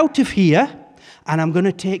you out of here, and I'm going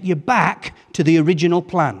to take you back to the original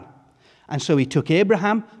plan. And so he took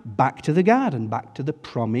Abraham back to the garden, back to the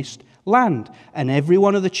promised land. And every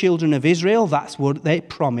one of the children of Israel, that's what their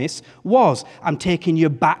promise was. I'm taking you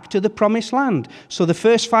back to the promised land. So the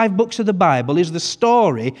first 5 books of the Bible is the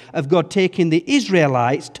story of God taking the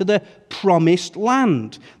Israelites to the promised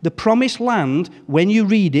land. The promised land, when you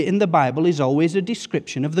read it in the Bible, is always a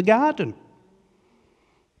description of the garden.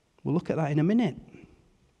 We'll look at that in a minute.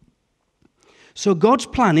 So God's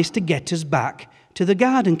plan is to get us back to the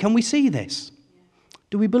garden. Can we see this?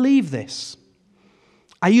 Do we believe this?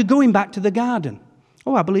 Are you going back to the garden?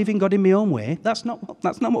 Oh, I believe in God in my own way. That's not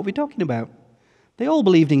what we're talking about. They all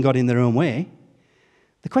believed in God in their own way.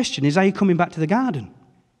 The question is, are you coming back to the garden?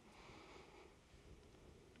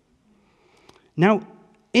 Now,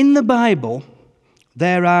 in the Bible,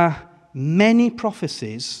 there are many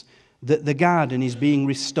prophecies that the garden is being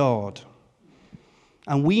restored.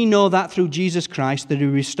 And we know that through Jesus Christ, that he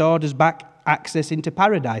restored us back access into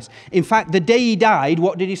paradise. In fact, the day he died,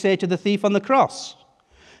 what did he say to the thief on the cross?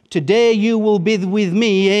 Today you will be with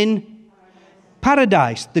me in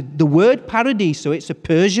paradise. The word paradiso, it's a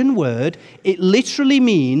Persian word. It literally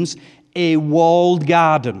means a walled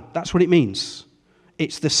garden. That's what it means.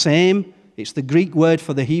 It's the same. It's the Greek word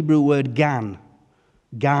for the Hebrew word gan,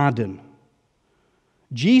 garden.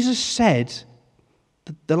 Jesus said,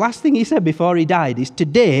 the last thing he said before he died is,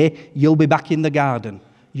 today you'll be back in the garden.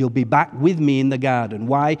 You'll be back with me in the garden.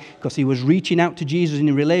 Why? Because he was reaching out to Jesus in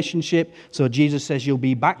a relationship. So Jesus says, you'll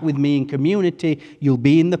be back with me in community. You'll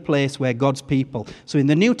be in the place where God's people. So in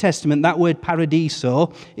the New Testament, that word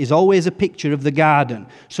paradiso is always a picture of the garden.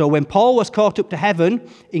 So when Paul was caught up to heaven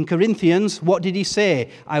in Corinthians, what did he say?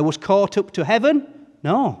 I was caught up to heaven?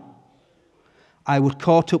 No. I was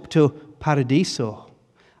caught up to paradiso.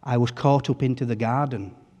 I was caught up into the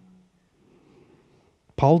garden.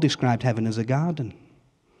 Paul described heaven as a garden.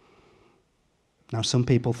 Now, some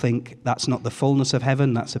people think that's not the fullness of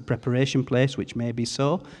heaven, that's a preparation place, which may be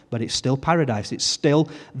so, but it's still paradise, it's still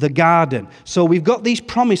the garden. So we've got these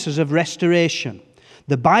promises of restoration.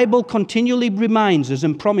 The Bible continually reminds us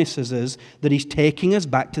and promises us that he's taking us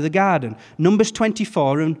back to the garden. Numbers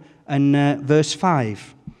 24 and verse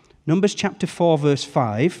 5. Numbers chapter 4, verse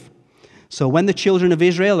 5. So when the children of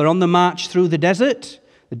Israel are on the march through the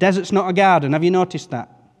desert's not a garden. Have you noticed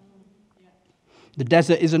that? The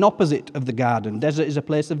desert is an opposite of the garden. Desert is a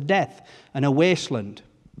place of death and a wasteland.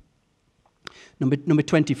 Number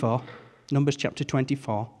 24, Numbers chapter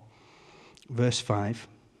 24, verse 5.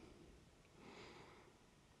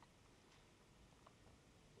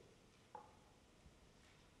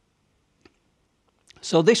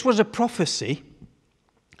 So this was a prophecy.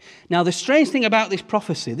 Now the strange thing about this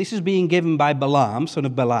prophecy, this is being given by Balaam, son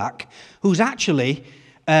of Balak, who's actually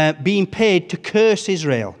being paid to curse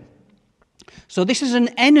Israel. So this is an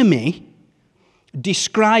enemy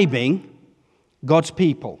describing God's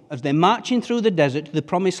people. As they're marching through the desert to the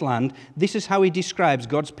promised land, this is how he describes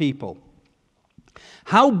God's people.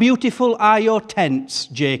 How beautiful are your tents,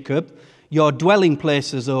 Jacob, your dwelling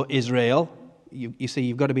places, O Israel. You see,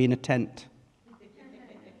 you've got to be in a tent.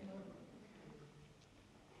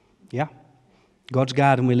 Yeah? God's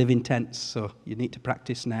garden, we live in tents, so you need to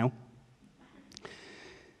practice now.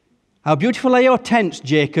 How beautiful are your tents,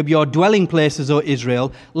 Jacob, your dwelling places, O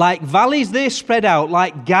Israel. Like valleys they spread out,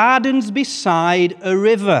 like gardens beside a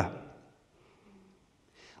river.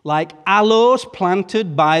 Like aloes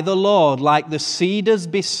planted by the Lord, like the cedars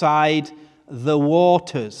beside the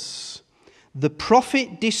waters. The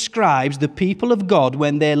prophet describes the people of God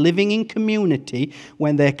when they're living in community,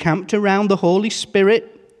 when they're camped around the Holy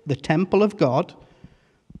Spirit, the temple of God.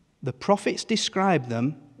 The prophets describe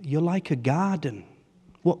them, you're like a garden.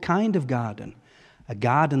 What kind of garden? A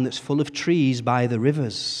garden that's full of trees by the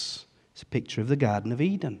rivers. It's a picture of the Garden of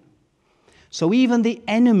Eden. So even the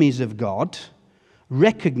enemies of God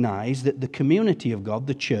recognize that the community of God,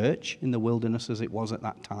 the church, in the wilderness as it was at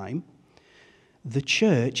that time, the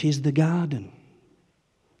church is the garden.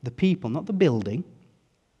 The people, not the building,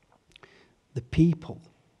 the people.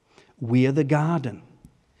 We are the garden.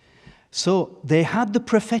 So they had the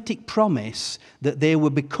prophetic promise that they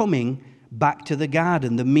were becoming back to the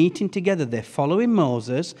garden. They're meeting together. They're following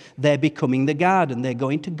Moses. They're becoming the garden. They're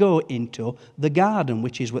going to go into the garden,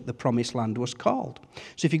 which is what the promised land was called.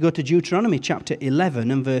 So if you go to Deuteronomy chapter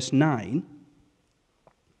 11 and verse 9,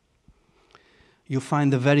 you'll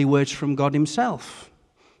find the very words from God himself.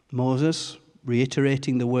 Moses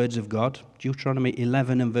reiterating the words of God. Deuteronomy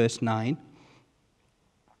 11 and verse 9.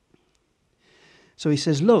 So he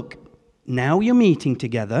says, look, now you're meeting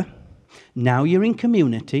together. Now you're in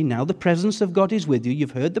community. Now the presence of God is with you.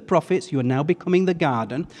 You've heard the prophets. You are now becoming the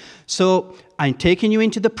garden. So I'm taking you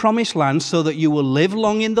into the promised land so that you will live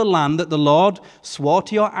long in the land that the Lord swore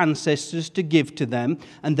to your ancestors to give to them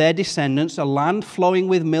and their descendants, a land flowing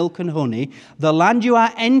with milk and honey. The land you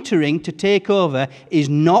are entering to take over is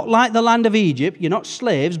not like the land of Egypt. You're not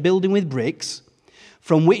slaves building with bricks.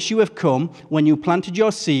 from which you have come when you planted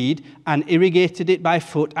your seed and irrigated it by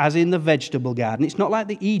foot, as in the vegetable garden. It's not like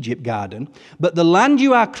the Egypt garden, but the land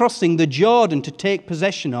you are crossing the Jordan to take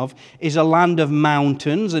possession of is a land of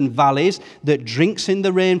mountains and valleys that drinks in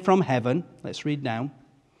the rain from heaven. Let's read now.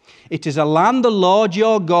 It is a land the Lord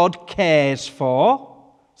your God cares for.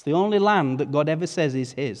 It's the only land that God ever says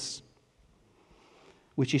is his.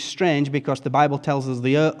 Which is strange because the Bible tells us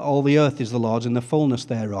all the earth is the Lord's and the fullness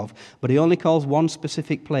thereof. But he only calls one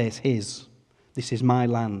specific place his. This is my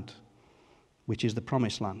land, which is the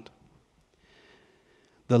promised land.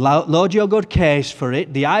 The Lord your God cares for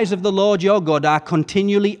it. The eyes of the Lord your God are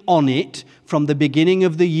continually on it from the beginning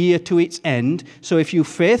of the year to its end. So if you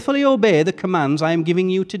faithfully obey the commands I am giving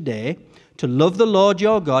you today, to love the Lord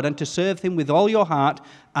your God and to serve him with all your heart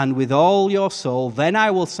and with all your soul, then I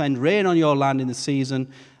will send rain on your land in the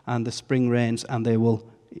season and the spring rains, and they will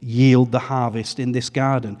yield the harvest in this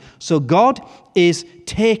garden. So God is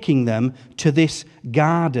taking them to this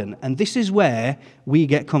garden, and this is where we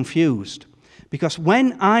get confused. Because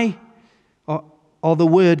when or the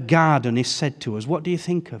word garden is said to us, what do you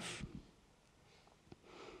think of?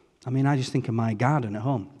 I mean, I just think of my garden at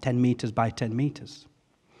home, 10 meters by 10 meters.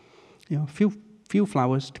 You know, a few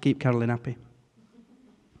flowers to keep Carolyn happy.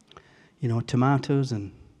 You know, tomatoes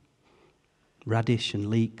and radish and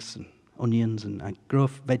leeks and onions, and I grow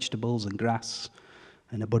vegetables and grass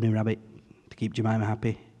and a bunny rabbit to keep Jemima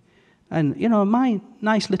happy. And, you know, my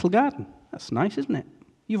nice little garden. That's nice, isn't it?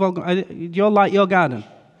 You all like your garden.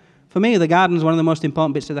 For me, the garden's one of the most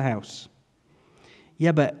important bits of the house.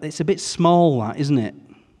 Yeah, but it's a bit small, that, isn't it?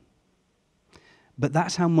 But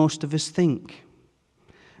that's how most of us think.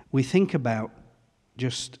 We think about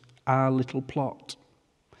just our little plot.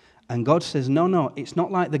 And God says, no, it's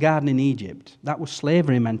not like the garden in Egypt. That was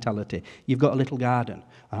slavery mentality. You've got a little garden.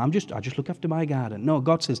 And I just look after my garden. No,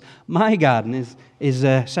 God says, my garden is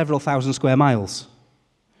several thousand square miles.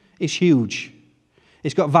 It's huge.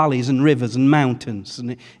 It's got valleys and rivers and mountains,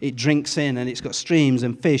 and it drinks in, and it's got streams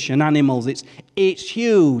and fish and animals. It's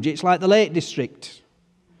huge. It's like the Lake District.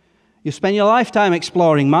 You spend your lifetime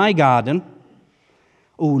exploring my garden.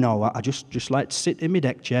 Oh, no, I just like to sit in my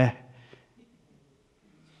deck chair,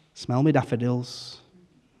 smell my daffodils.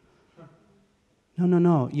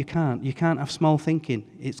 No, you can't. You can't have small thinking.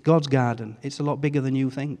 It's God's garden. It's a lot bigger than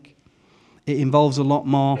you think. It involves a lot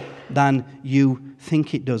more than you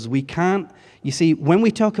think it does. We can't, you see, when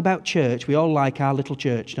we talk about church, we all like our little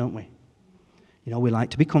church, don't we? You know, we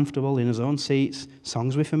like to be comfortable in our own seats,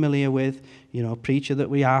 songs we're familiar with, you know, preacher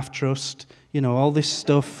that we half trust, you know, all this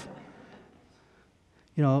stuff.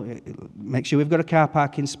 You know, make sure we've got a car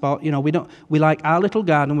parking spot. You know, we like our little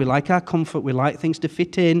garden, we like our comfort, we like things to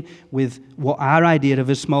fit in with what our idea of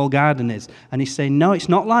a small garden is. And he's saying, no, it's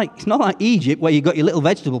not like Egypt where you've got your little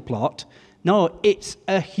vegetable plot. No, it's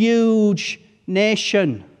a huge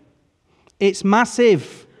nation. It's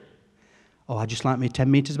massive. Oh, I just like me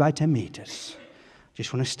 10 meters by 10 meters.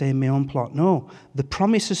 Just want to stay in my own plot. No, the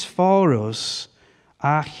promises for us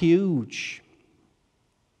are huge.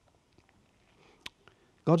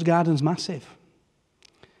 God's garden's massive.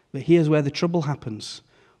 But here's where the trouble happens.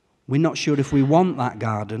 We're not sure if we want that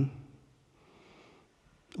garden.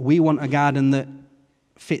 We want a garden that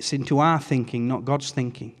fits into our thinking, not God's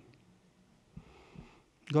thinking.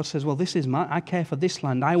 God says, well, I care for this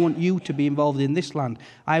land. I want you to be involved in this land.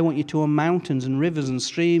 I want you to own mountains and rivers and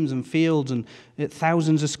streams and fields and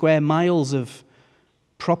thousands of square miles of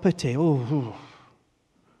property. Oh,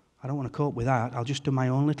 I don't want to cope with that. I'll just do my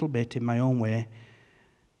own little bit in my own way.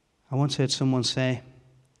 I once heard someone say,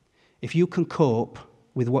 if you can cope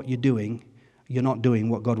with what you're doing, you're not doing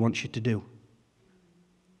what God wants you to do.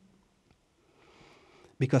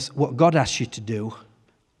 Because what God asks you to do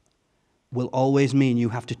will always mean you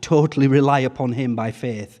have to totally rely upon him by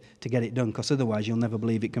faith to get it done, because otherwise you'll never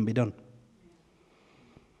believe it can be done.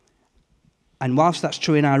 And whilst that's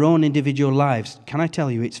true in our own individual lives, can I tell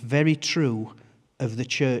you, it's very true of the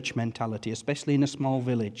church mentality, especially in a small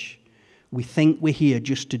village. We think we're here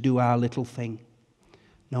just to do our little thing.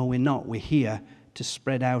 No, we're not. We're here to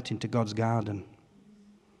spread out into God's garden.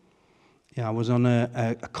 Yeah, I was on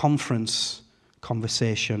a conference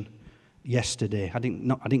conversation yesterday. I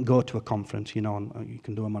didn't go to a conference, you know, you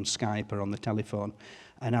can do them on Skype or on the telephone.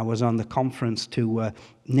 And I was on the conference to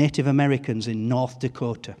Native Americans in North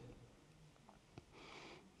Dakota.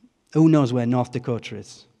 Who knows where North Dakota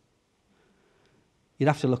is? You'd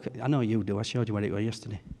have to look at, I know you do, I showed you where it was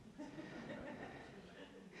yesterday.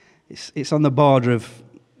 It's on the border of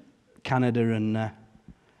Canada and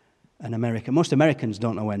America. Most Americans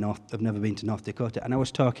don't know have never been to North Dakota. And I was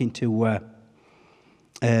talking to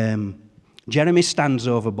Jeremy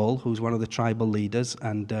Stansoverbull, who's one of the tribal leaders,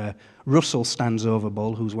 and Russell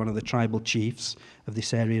Stansoverbull, who's one of the tribal chiefs of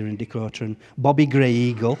this area in Dakota, and Bobby Grey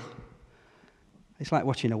Eagle. It's like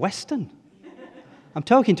watching a Western. I'm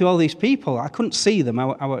talking to all these people. I couldn't see them.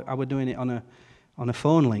 I were doing it on a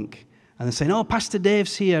phone link. And they're saying, oh, Pastor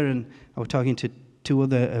Dave's here. And I was talking to two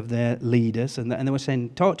other of their leaders, and they were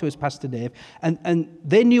saying, talk to us, Pastor Dave. And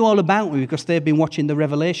they knew all about me because they've been watching the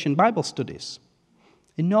Revelation Bible studies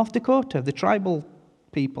in North Dakota, the tribal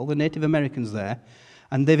people, the Native Americans there.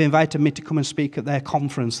 And they've invited me to come and speak at their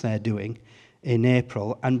conference they're doing in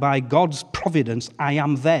April. And by God's providence, I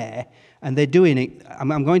am there. And they're doing it.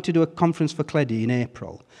 I'm going to do a conference for Cleddy in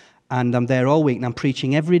April. And I'm there all week, and I'm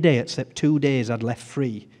preaching every day except 2 days I'd left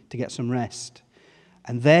free to get some rest.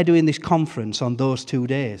 And they're doing this conference on those 2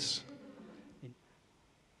 days.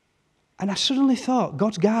 And I suddenly thought,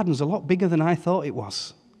 God's garden's a lot bigger than I thought it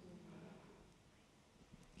was.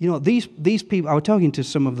 You know, these people, I was talking to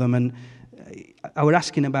some of them, and I was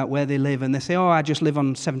asking about where they live, and they say, oh, I just live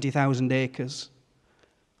on 70,000 acres.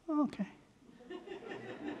 Oh, okay.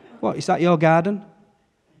 What, is that your garden?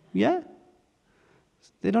 Yeah.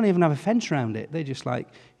 They don't even have a fence around it. They're just like,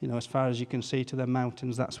 you know, as far as you can see to the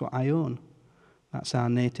mountains, that's what I own. That's our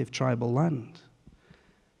native tribal land.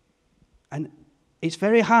 And it's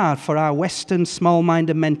very hard for our Western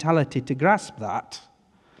small-minded mentality to grasp that.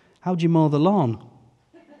 How do you mow the lawn?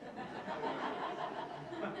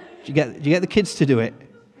 Do you get the kids to do it?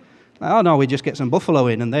 Like, oh, no, we just get some buffalo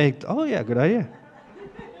in, and they, oh, yeah, good idea.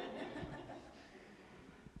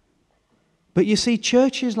 But you see,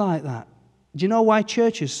 churches like that. Do you know why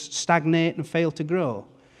churches stagnate and fail to grow?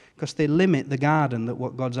 Because they limit the garden that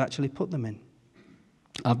what God's actually put them in.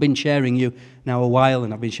 I've been sharing you now a while,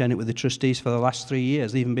 and I've been sharing it with the trustees for the last 3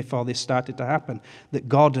 years, even before this started to happen, that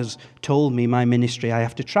God has told me my ministry, I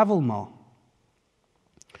have to travel more.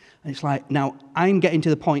 And it's like, now, I'm getting to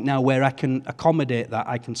the point now where I can accommodate that,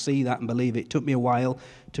 I can see that and believe it. It took me a while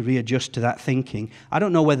to readjust to that thinking. I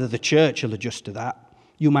don't know whether the church will adjust to that.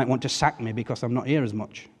 You might want to sack me because I'm not here as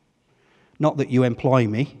much. Not that you employ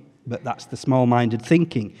me, but that's the small-minded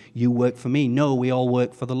thinking. You work for me. No, we all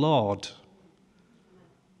work for the Lord.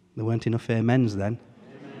 There weren't enough amens then.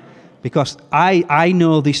 Because I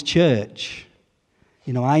know this church.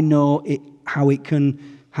 You know, I know how it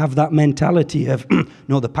can have that mentality of,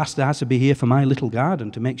 no, the pastor has to be here for my little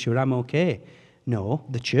garden to make sure I'm okay. No,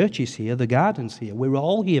 the church is here, the garden's here. We're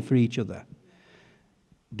all here for each other.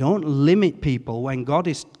 Don't limit people when God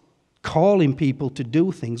is calling people to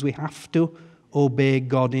do things. We have to obey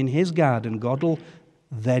God in His garden. God will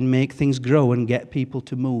then make things grow and get people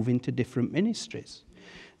to move into different ministries.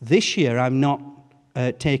 This year, I'm not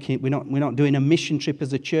we're not doing a mission trip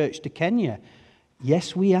as a church to Kenya.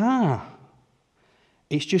 Yes, we are.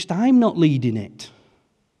 It's just I'm not leading it.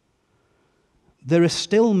 There are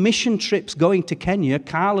still mission trips going to Kenya.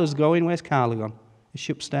 Carla's going. Where's Carla gone? Is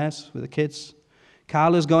she upstairs with the kids?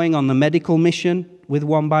 Carla's going on the medical mission with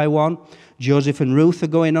One by One. Joseph and Ruth are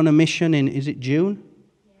going on a mission in, is it June?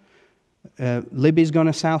 Libby's gone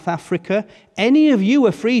to South Africa. Any of you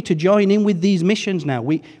are free to join in with these missions now.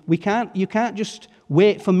 You can't just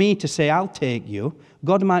wait for me to say, I'll take you.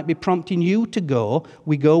 God might be prompting you to go.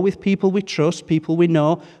 We go with people we trust, people we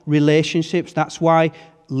know, relationships. That's why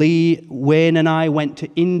Lee, Wayne and I went to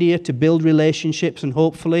India to build relationships, and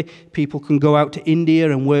hopefully people can go out to India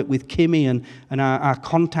and work with Kimmy and our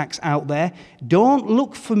contacts out there. Don't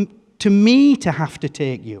look to me to have to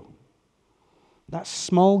take you. That's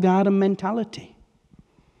small garden mentality.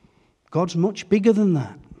 God's much bigger than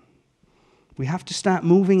that. We have to start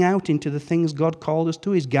moving out into the things God called us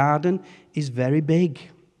to. His garden is very big.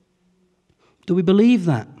 Do we believe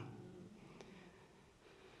that?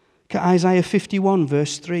 Look at Isaiah 51,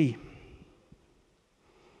 verse 3.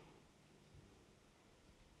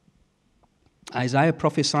 Isaiah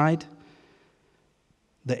prophesied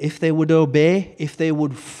that if they would obey, if they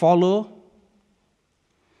would follow,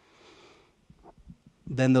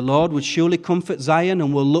 then the Lord would surely comfort Zion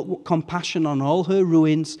and will look with compassion on all her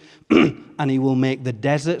ruins, and He will make the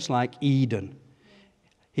deserts like Eden.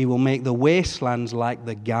 He will make the wastelands like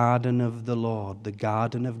the garden of the Lord, the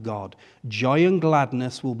garden of God. Joy and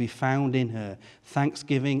gladness will be found in her,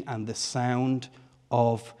 thanksgiving and the sound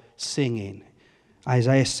of singing.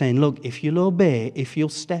 Isaiah is saying, look, if you'll obey, if you'll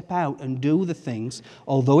step out and do the things,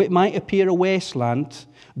 although it might appear a wasteland,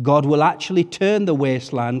 God will actually turn the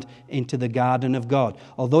wasteland into the garden of God.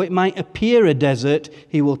 Although it might appear a desert,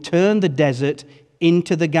 He will turn the desert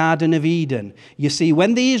into the Garden of Eden. You see,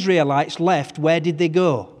 when the Israelites left, where did they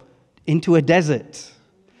go? Into a desert.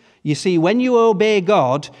 You see, when you obey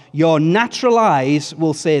God, your natural eyes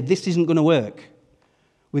will say, this isn't going to work.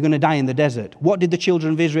 We're going to die in the desert. What did the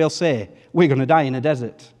children of Israel say? We're going to die in a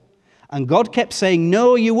desert. And God kept saying,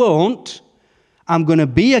 no, you won't. I'm going to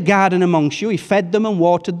be a garden amongst you. He fed them and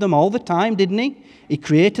watered them all the time, didn't he? He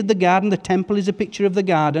created the garden. The temple is a picture of the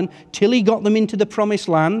garden. Till he got them into the promised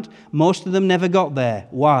land, most of them never got there.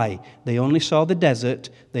 Why? They only saw the desert.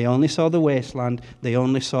 They only saw the wasteland. They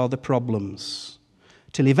only saw the problems.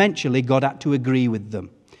 Till eventually God had to agree with them.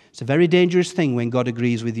 It's a very dangerous thing when God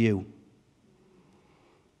agrees with you.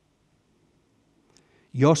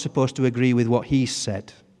 You're supposed to agree with what He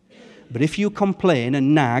said. But if you complain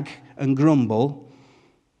and nag and grumble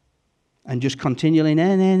and just continually,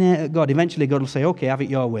 God, eventually God will say, okay, have it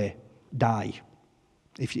your way. Die.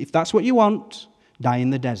 If that's what you want, die in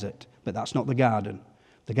the desert. But that's not the garden.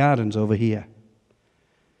 The garden's over here.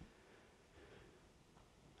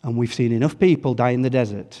 And we've seen enough people die in the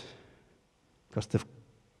desert because they've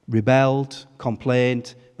rebelled,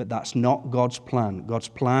 complained, but that's not God's plan. God's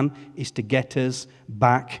plan is to get us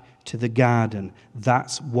back to the garden.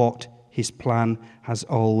 That's what His plan has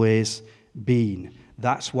always been.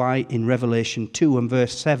 That's why in Revelation 2 and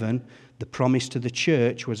verse 7, the promise to the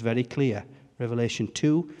church was very clear. Revelation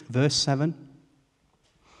 2, verse 7.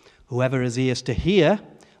 Whoever has ears to hear,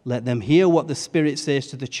 let them hear what the Spirit says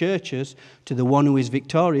to the churches. To the one who is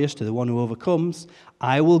victorious, to the one who overcomes,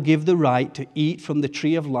 I will give the right to eat from the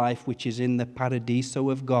tree of life which is in the paradiso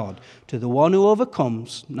of God. To the one who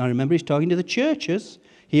overcomes, now remember he's talking to the churches,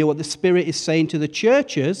 hear what the Spirit is saying to the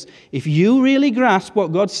churches. If you really grasp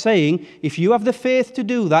what God's saying, if you have the faith to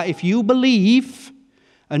do that, if you believe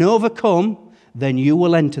and overcome, then you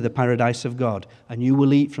will enter the paradise of God and you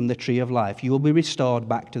will eat from the tree of life. You will be restored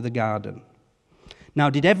back to the garden. Now,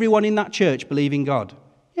 did everyone in that church believe in God?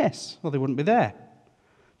 Yes, or they wouldn't be there.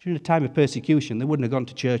 During the time of persecution, they wouldn't have gone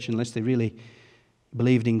to church unless they really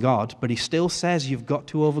believed in God. But He still says you've got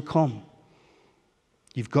to overcome.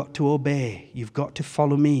 You've got to obey. You've got to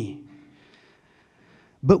follow me.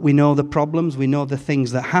 But we know the problems. We know the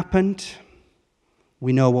things that happened.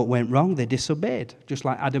 We know what went wrong. They disobeyed. Just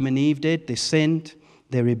like Adam and Eve did. They sinned.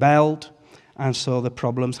 They rebelled. And so the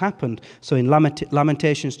problems happened. So in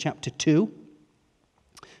Lamentations chapter 2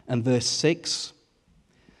 and verse 6,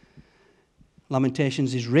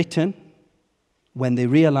 Lamentations is written when they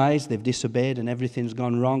realize they've disobeyed and everything's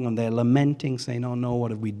gone wrong and they're lamenting, saying, oh no,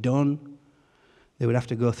 what have we done? They would have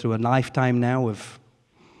to go through a lifetime now of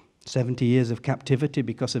 70 years of captivity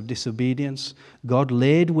because of disobedience. God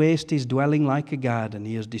laid waste His dwelling like a garden.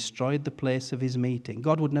 He has destroyed the place of His meeting.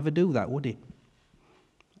 God would never do that, would He?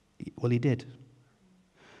 Well, He did.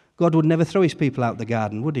 God would never throw His people out the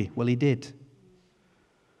garden, would He? Well, He did.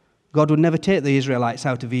 God would never take the Israelites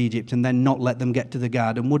out of Egypt and then not let them get to the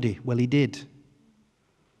garden, would He? Well, He did.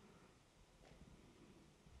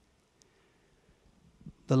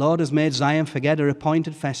 The Lord has made Zion forget her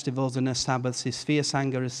appointed festivals and her Sabbaths. His fierce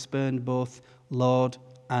anger has spurned both Lord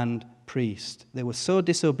and priest. They were so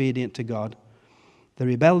disobedient to God. They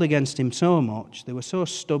rebelled against Him so much. They were so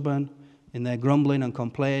stubborn in their grumbling and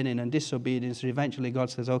complaining and disobedience. Eventually God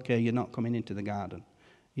says, okay, you're not coming into the garden.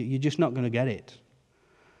 You're just not going to get it.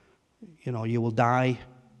 You know, you will die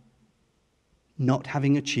not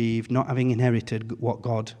having achieved, not having inherited what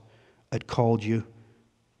God had called you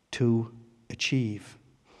to achieve.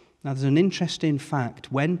 Now, there's an interesting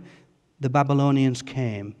fact. When the Babylonians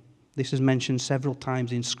came, this is mentioned several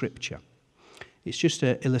times in Scripture. It's just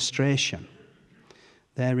an illustration.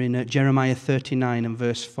 There in Jeremiah 39 and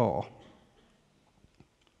verse 4.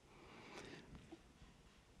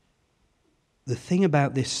 The thing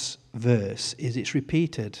about this verse is it's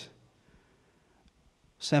repeated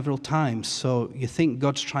several times, so you think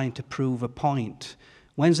God's trying to prove a point.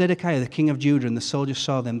 When Zedekiah, the king of Judah, and the soldiers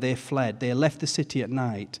saw them, they fled. They left the city at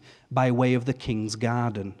night by way of the king's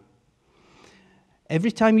garden.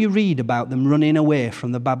 Every time you read about them running away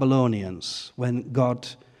from the Babylonians, when God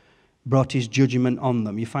brought His judgment on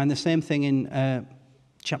them, you find the same thing in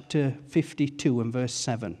chapter 52 and verse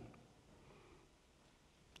 7.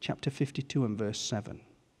 Chapter 52 and verse 7.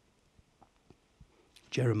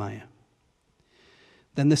 Jeremiah.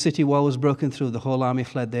 Then the city wall was broken through, the whole army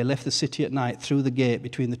fled. They left the city at night through the gate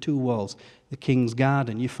between the two walls, the king's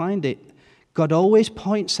garden. You find it, God always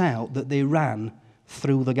points out that they ran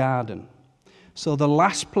through the garden. So the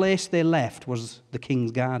last place they left was the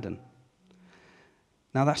king's garden.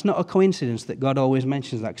 Now that's not a coincidence that God always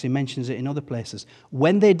mentions that, because He mentions it in other places.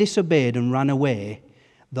 When they disobeyed and ran away,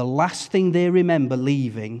 the last thing they remember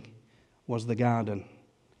leaving was the garden.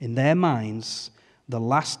 In their minds, the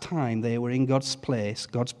last time they were in God's place,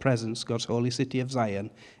 God's presence, God's holy city of Zion,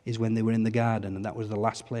 is when they were in the garden, and that was the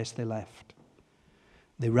last place they left.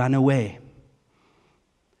 They ran away.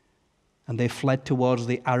 And they fled towards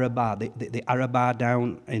the Arabah. The Arabah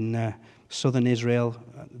down in southern Israel,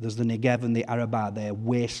 there's the Negev and the Arabah. They're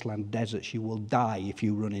wasteland deserts. You will die if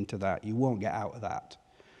you run into that. You won't get out of that.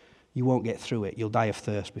 You won't get through it. You'll die of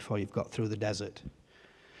thirst before you've got through the desert.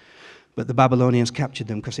 But the Babylonians captured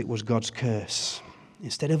them because it was God's curse.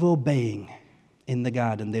 Instead of obeying in the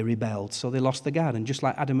garden, they rebelled. So they lost the garden, just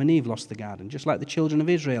like Adam and Eve lost the garden, just like the children of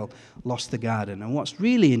Israel lost the garden. And what's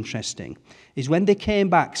really interesting is when they came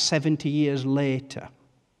back 70 years later,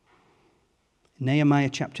 Nehemiah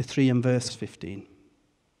chapter 3 and verse 15,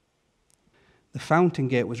 the fountain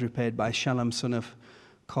gate was repaired by Shallum, son of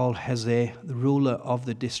Kol-Hezeh, the ruler of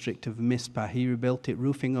the district of Mizpah. He rebuilt it,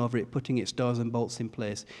 roofing over it, putting its doors and bolts in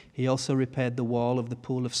place. He also repaired the wall of the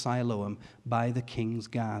pool of Siloam by the king's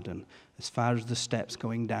garden, as far as the steps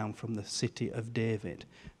going down from the city of David.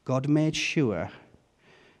 God made sure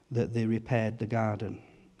that they repaired the garden,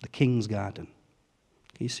 the king's garden.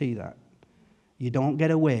 Can you see that? You don't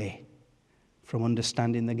get away from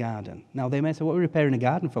understanding the garden. Now, they may say, what are we repairing a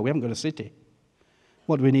garden for? We haven't got a city.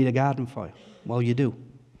 What do we need a garden for? Well, you do.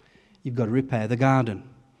 You've got to repair the garden,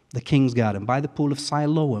 the king's garden, by the pool of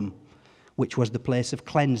Siloam, which was the place of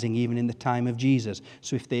cleansing even in the time of Jesus.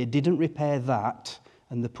 So if they didn't repair that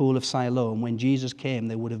and the pool of Siloam, when Jesus came,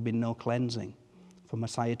 there would have been no cleansing for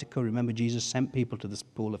Messiah to come. Remember, Jesus sent people to this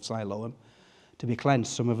pool of Siloam to be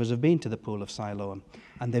cleansed. Some of us have been to the pool of Siloam,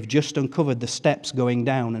 and they've just uncovered the steps going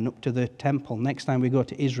down and up to the temple. Next time we go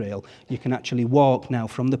to Israel, you can actually walk now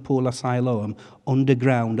from the pool of Siloam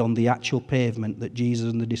underground on the actual pavement that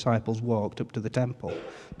Jesus and the disciples walked up to the temple.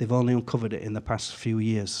 They've only uncovered it in the past few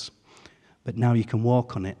years, but now you can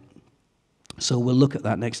walk on it. So we'll look at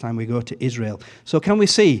that next time we go to Israel. So can we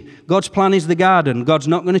see? God's plan is the garden. God's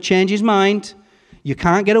not going to change his mind. You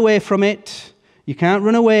can't get away from it. You can't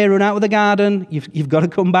run away, run out of the garden. You've got to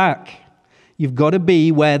come back. You've got to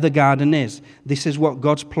be where the garden is. This is what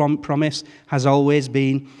God's promise has always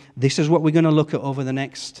been. This is what we're going to look at over the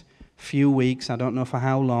next few weeks. I don't know for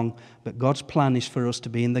how long, but God's plan is for us to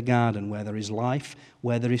be in the garden where there is life,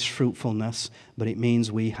 where there is fruitfulness, but it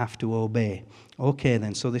means we have to obey. Okay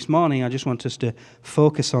then, so this morning I just want us to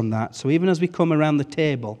focus on that. So even as we come around the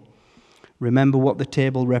table, remember what the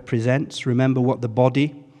table represents. Remember what the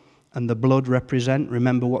body and the blood represent.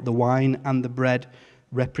 Remember what the wine and the bread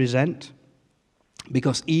represent.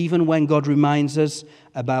 Because even when God reminds us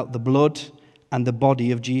about the blood and the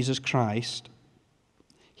body of Jesus Christ,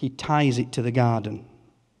 he ties it to the garden.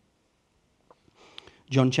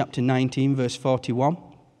 John chapter 19, verse 41.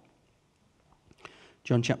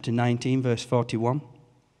 John chapter 19, verse 41.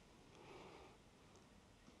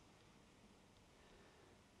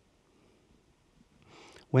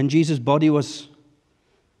 When Jesus' body was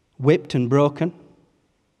whipped and broken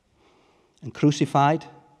and crucified,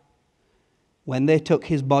 when they took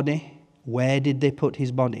his body, where did they put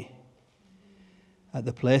his body? At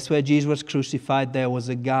the place where Jesus was crucified, there was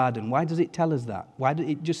a garden. Why does it tell us that? Why did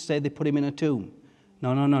it just say they put him in a tomb?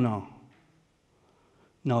 No.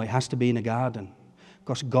 No, it has to be in a garden.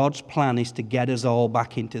 Because God's plan is to get us all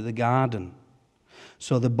back into the garden.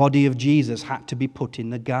 So the body of Jesus had to be put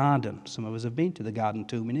in the garden. Some of us have been to the garden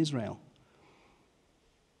tomb in Israel.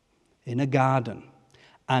 In a garden.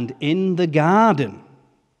 And in the garden,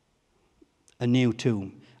 a new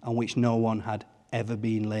tomb on which no one had ever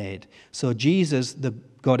been laid. So Jesus,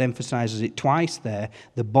 God emphasizes it twice there,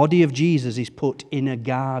 the body of Jesus is put in a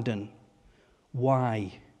garden.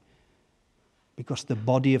 Why? Because the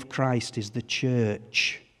body of Christ is the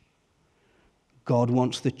church. God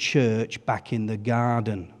wants the church back in the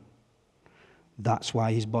garden. That's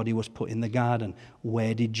why his body was put in the garden.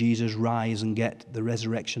 Where did Jesus rise and get the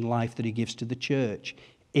resurrection life that he gives to the church?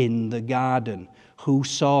 In the garden. Who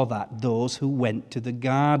saw that? Those who went to the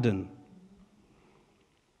garden.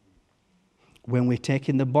 When we're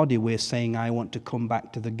taking the body, we're saying, I want to come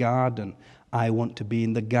back to the garden. I want to be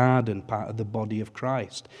in the garden, part of the body of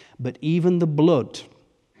Christ. But even the blood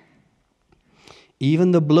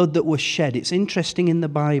that was shed, it's interesting in the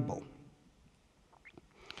Bible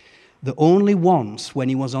that only once when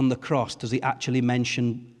he was on the cross does he actually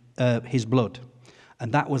mention his blood.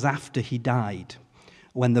 And that was after he died,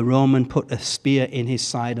 when the Roman put a spear in his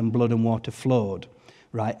side and blood and water flowed,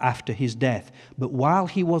 right, after his death. But while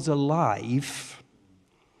he was alive,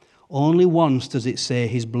 only once does it say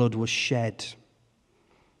his blood was shed.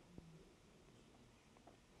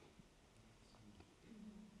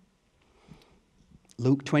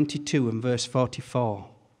 Luke 22 and verse 44.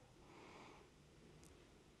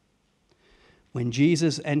 When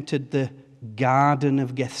Jesus entered the Garden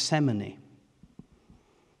of Gethsemane,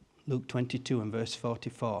 Luke 22 and verse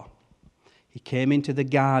 44, He came into the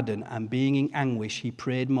garden, and being in anguish, he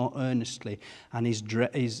prayed more earnestly, and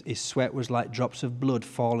his sweat was like drops of blood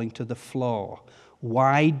falling to the floor.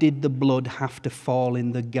 Why did the blood have to fall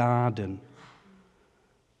in the garden?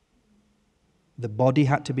 The body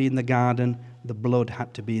had to be in the garden, the blood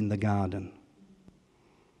had to be in the garden.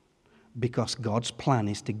 Because God's plan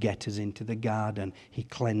is to get us into the garden. He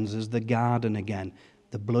cleanses the garden again.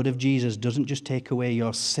 The blood of Jesus doesn't just take away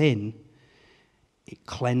your sin, it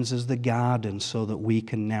cleanses the garden so that we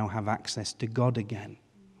can now have access to God again.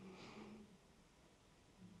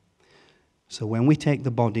 So when we take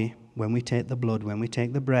the body, when we take the blood, when we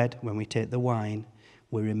take the bread, when we take the wine,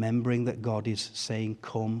 we're remembering that God is saying,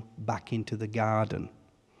 come back into the garden.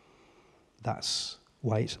 That's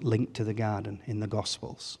why it's linked to the garden in the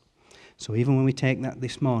Gospels. So even when we take that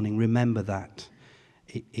this morning, remember that.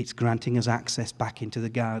 It's granting us access back into the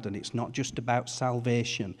garden. It's not just about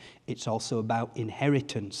salvation. It's also about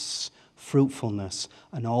inheritance, fruitfulness,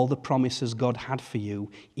 and all the promises God had for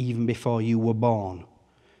you even before you were born.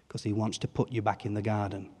 Because he wants to put you back in the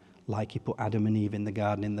garden, like he put Adam and Eve in the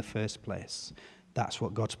garden in the first place. That's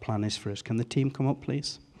what God's plan is for us. Can the team come up,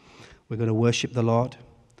 please? We're going to worship the Lord.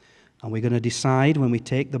 And we're going to decide when we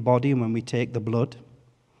take the body and when we take the blood,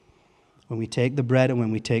 when we take the bread and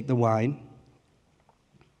when we take the wine,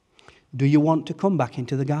 do you want to come back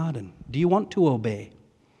into the garden? Do you want to obey?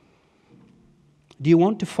 Do you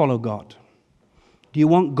want to follow God? Do you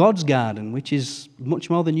want God's garden, which is much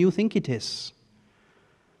more than you think it is?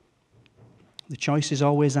 The choice is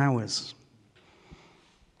always ours.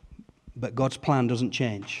 But God's plan doesn't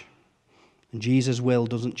change. And Jesus' will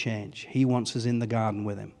doesn't change. He wants us in the garden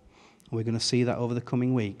with him. And we're going to see that over the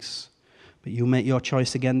coming weeks. But you make your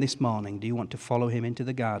choice again this morning. Do you want to follow him into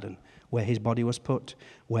the garden where his body was put,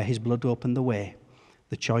 where his blood opened the way?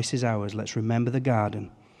 The choice is ours. Let's remember the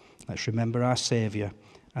garden. Let's remember our Savior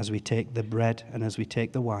as we take the bread and as we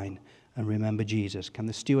take the wine, and remember Jesus. Can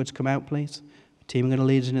the stewards come out, please? The team are going to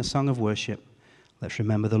lead us in a song of worship. Let's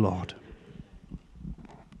remember the Lord.